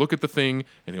 because he'll look at the thing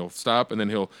and he'll stop and then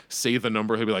he'll say the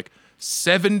number. He'll be like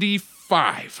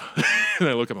 75, and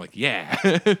I look. I'm like, yeah.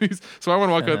 So I want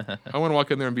to walk up. I want to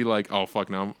walk in there and be like, oh fuck,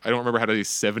 now I don't remember how to say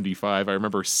 75. I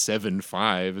remember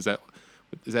 75. Is that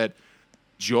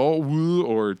Jiao Wu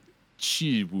or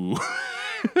Qi Wu?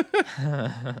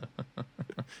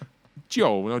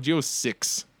 Jiao, no, Jiao's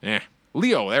 6.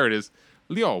 Leo, there it is.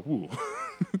 Leo Wu.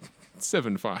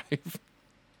 7-5.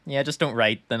 Yeah, just don't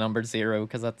write the number 0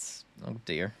 because that's oh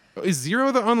dear. Is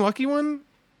 0 the unlucky one,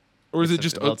 or is it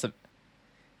just? Well, it's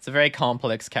a very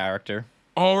complex character.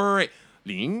 All right,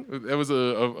 Ling. That was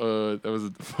a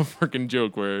freaking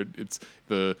joke where it's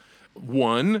the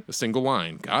 1, a single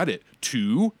line. Got it.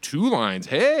 2 lines.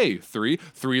 Hey, 3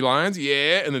 lines.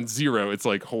 Yeah, and then 0. It's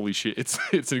like holy shit. It's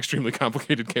an extremely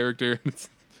complicated character.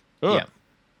 Yeah,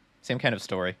 same kind of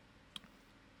story.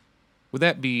 Would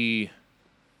that be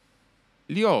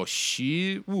Liu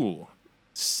Shi Wu?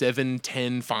 7,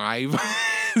 10, 5?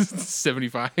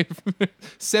 75?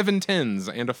 7 10s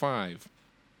and a 5.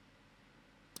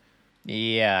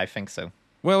 Yeah, I think so.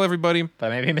 Well, everybody,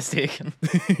 But I may be mistaken.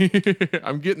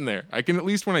 I'm getting there. I can, at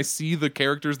least when I see the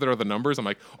characters that are the numbers, I'm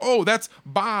like, oh, that's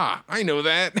Ba. I know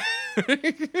that.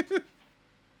 Because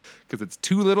it's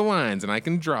 2 little lines and I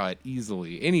can draw it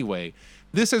easily. Anyway,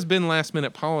 this has been Last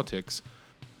Minute Politics.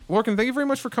 Lorcan, thank you very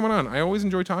much for coming on. I always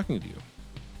enjoy talking to you.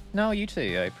 No, you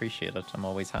too. I appreciate it. I'm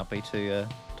always happy to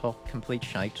talk complete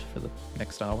shite for the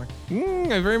next hour.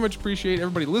 I very much appreciate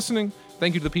everybody listening.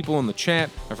 Thank you to the people in the chat.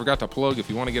 I forgot to plug, if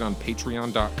you want to get on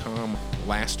patreon.com,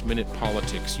 Last Minute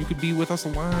Politics, you could be with us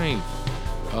live,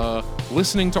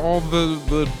 listening to all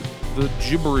the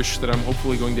gibberish that I'm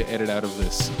hopefully going to edit out of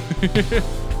this.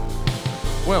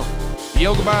 Well,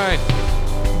 yell goodbye.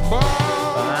 Bye.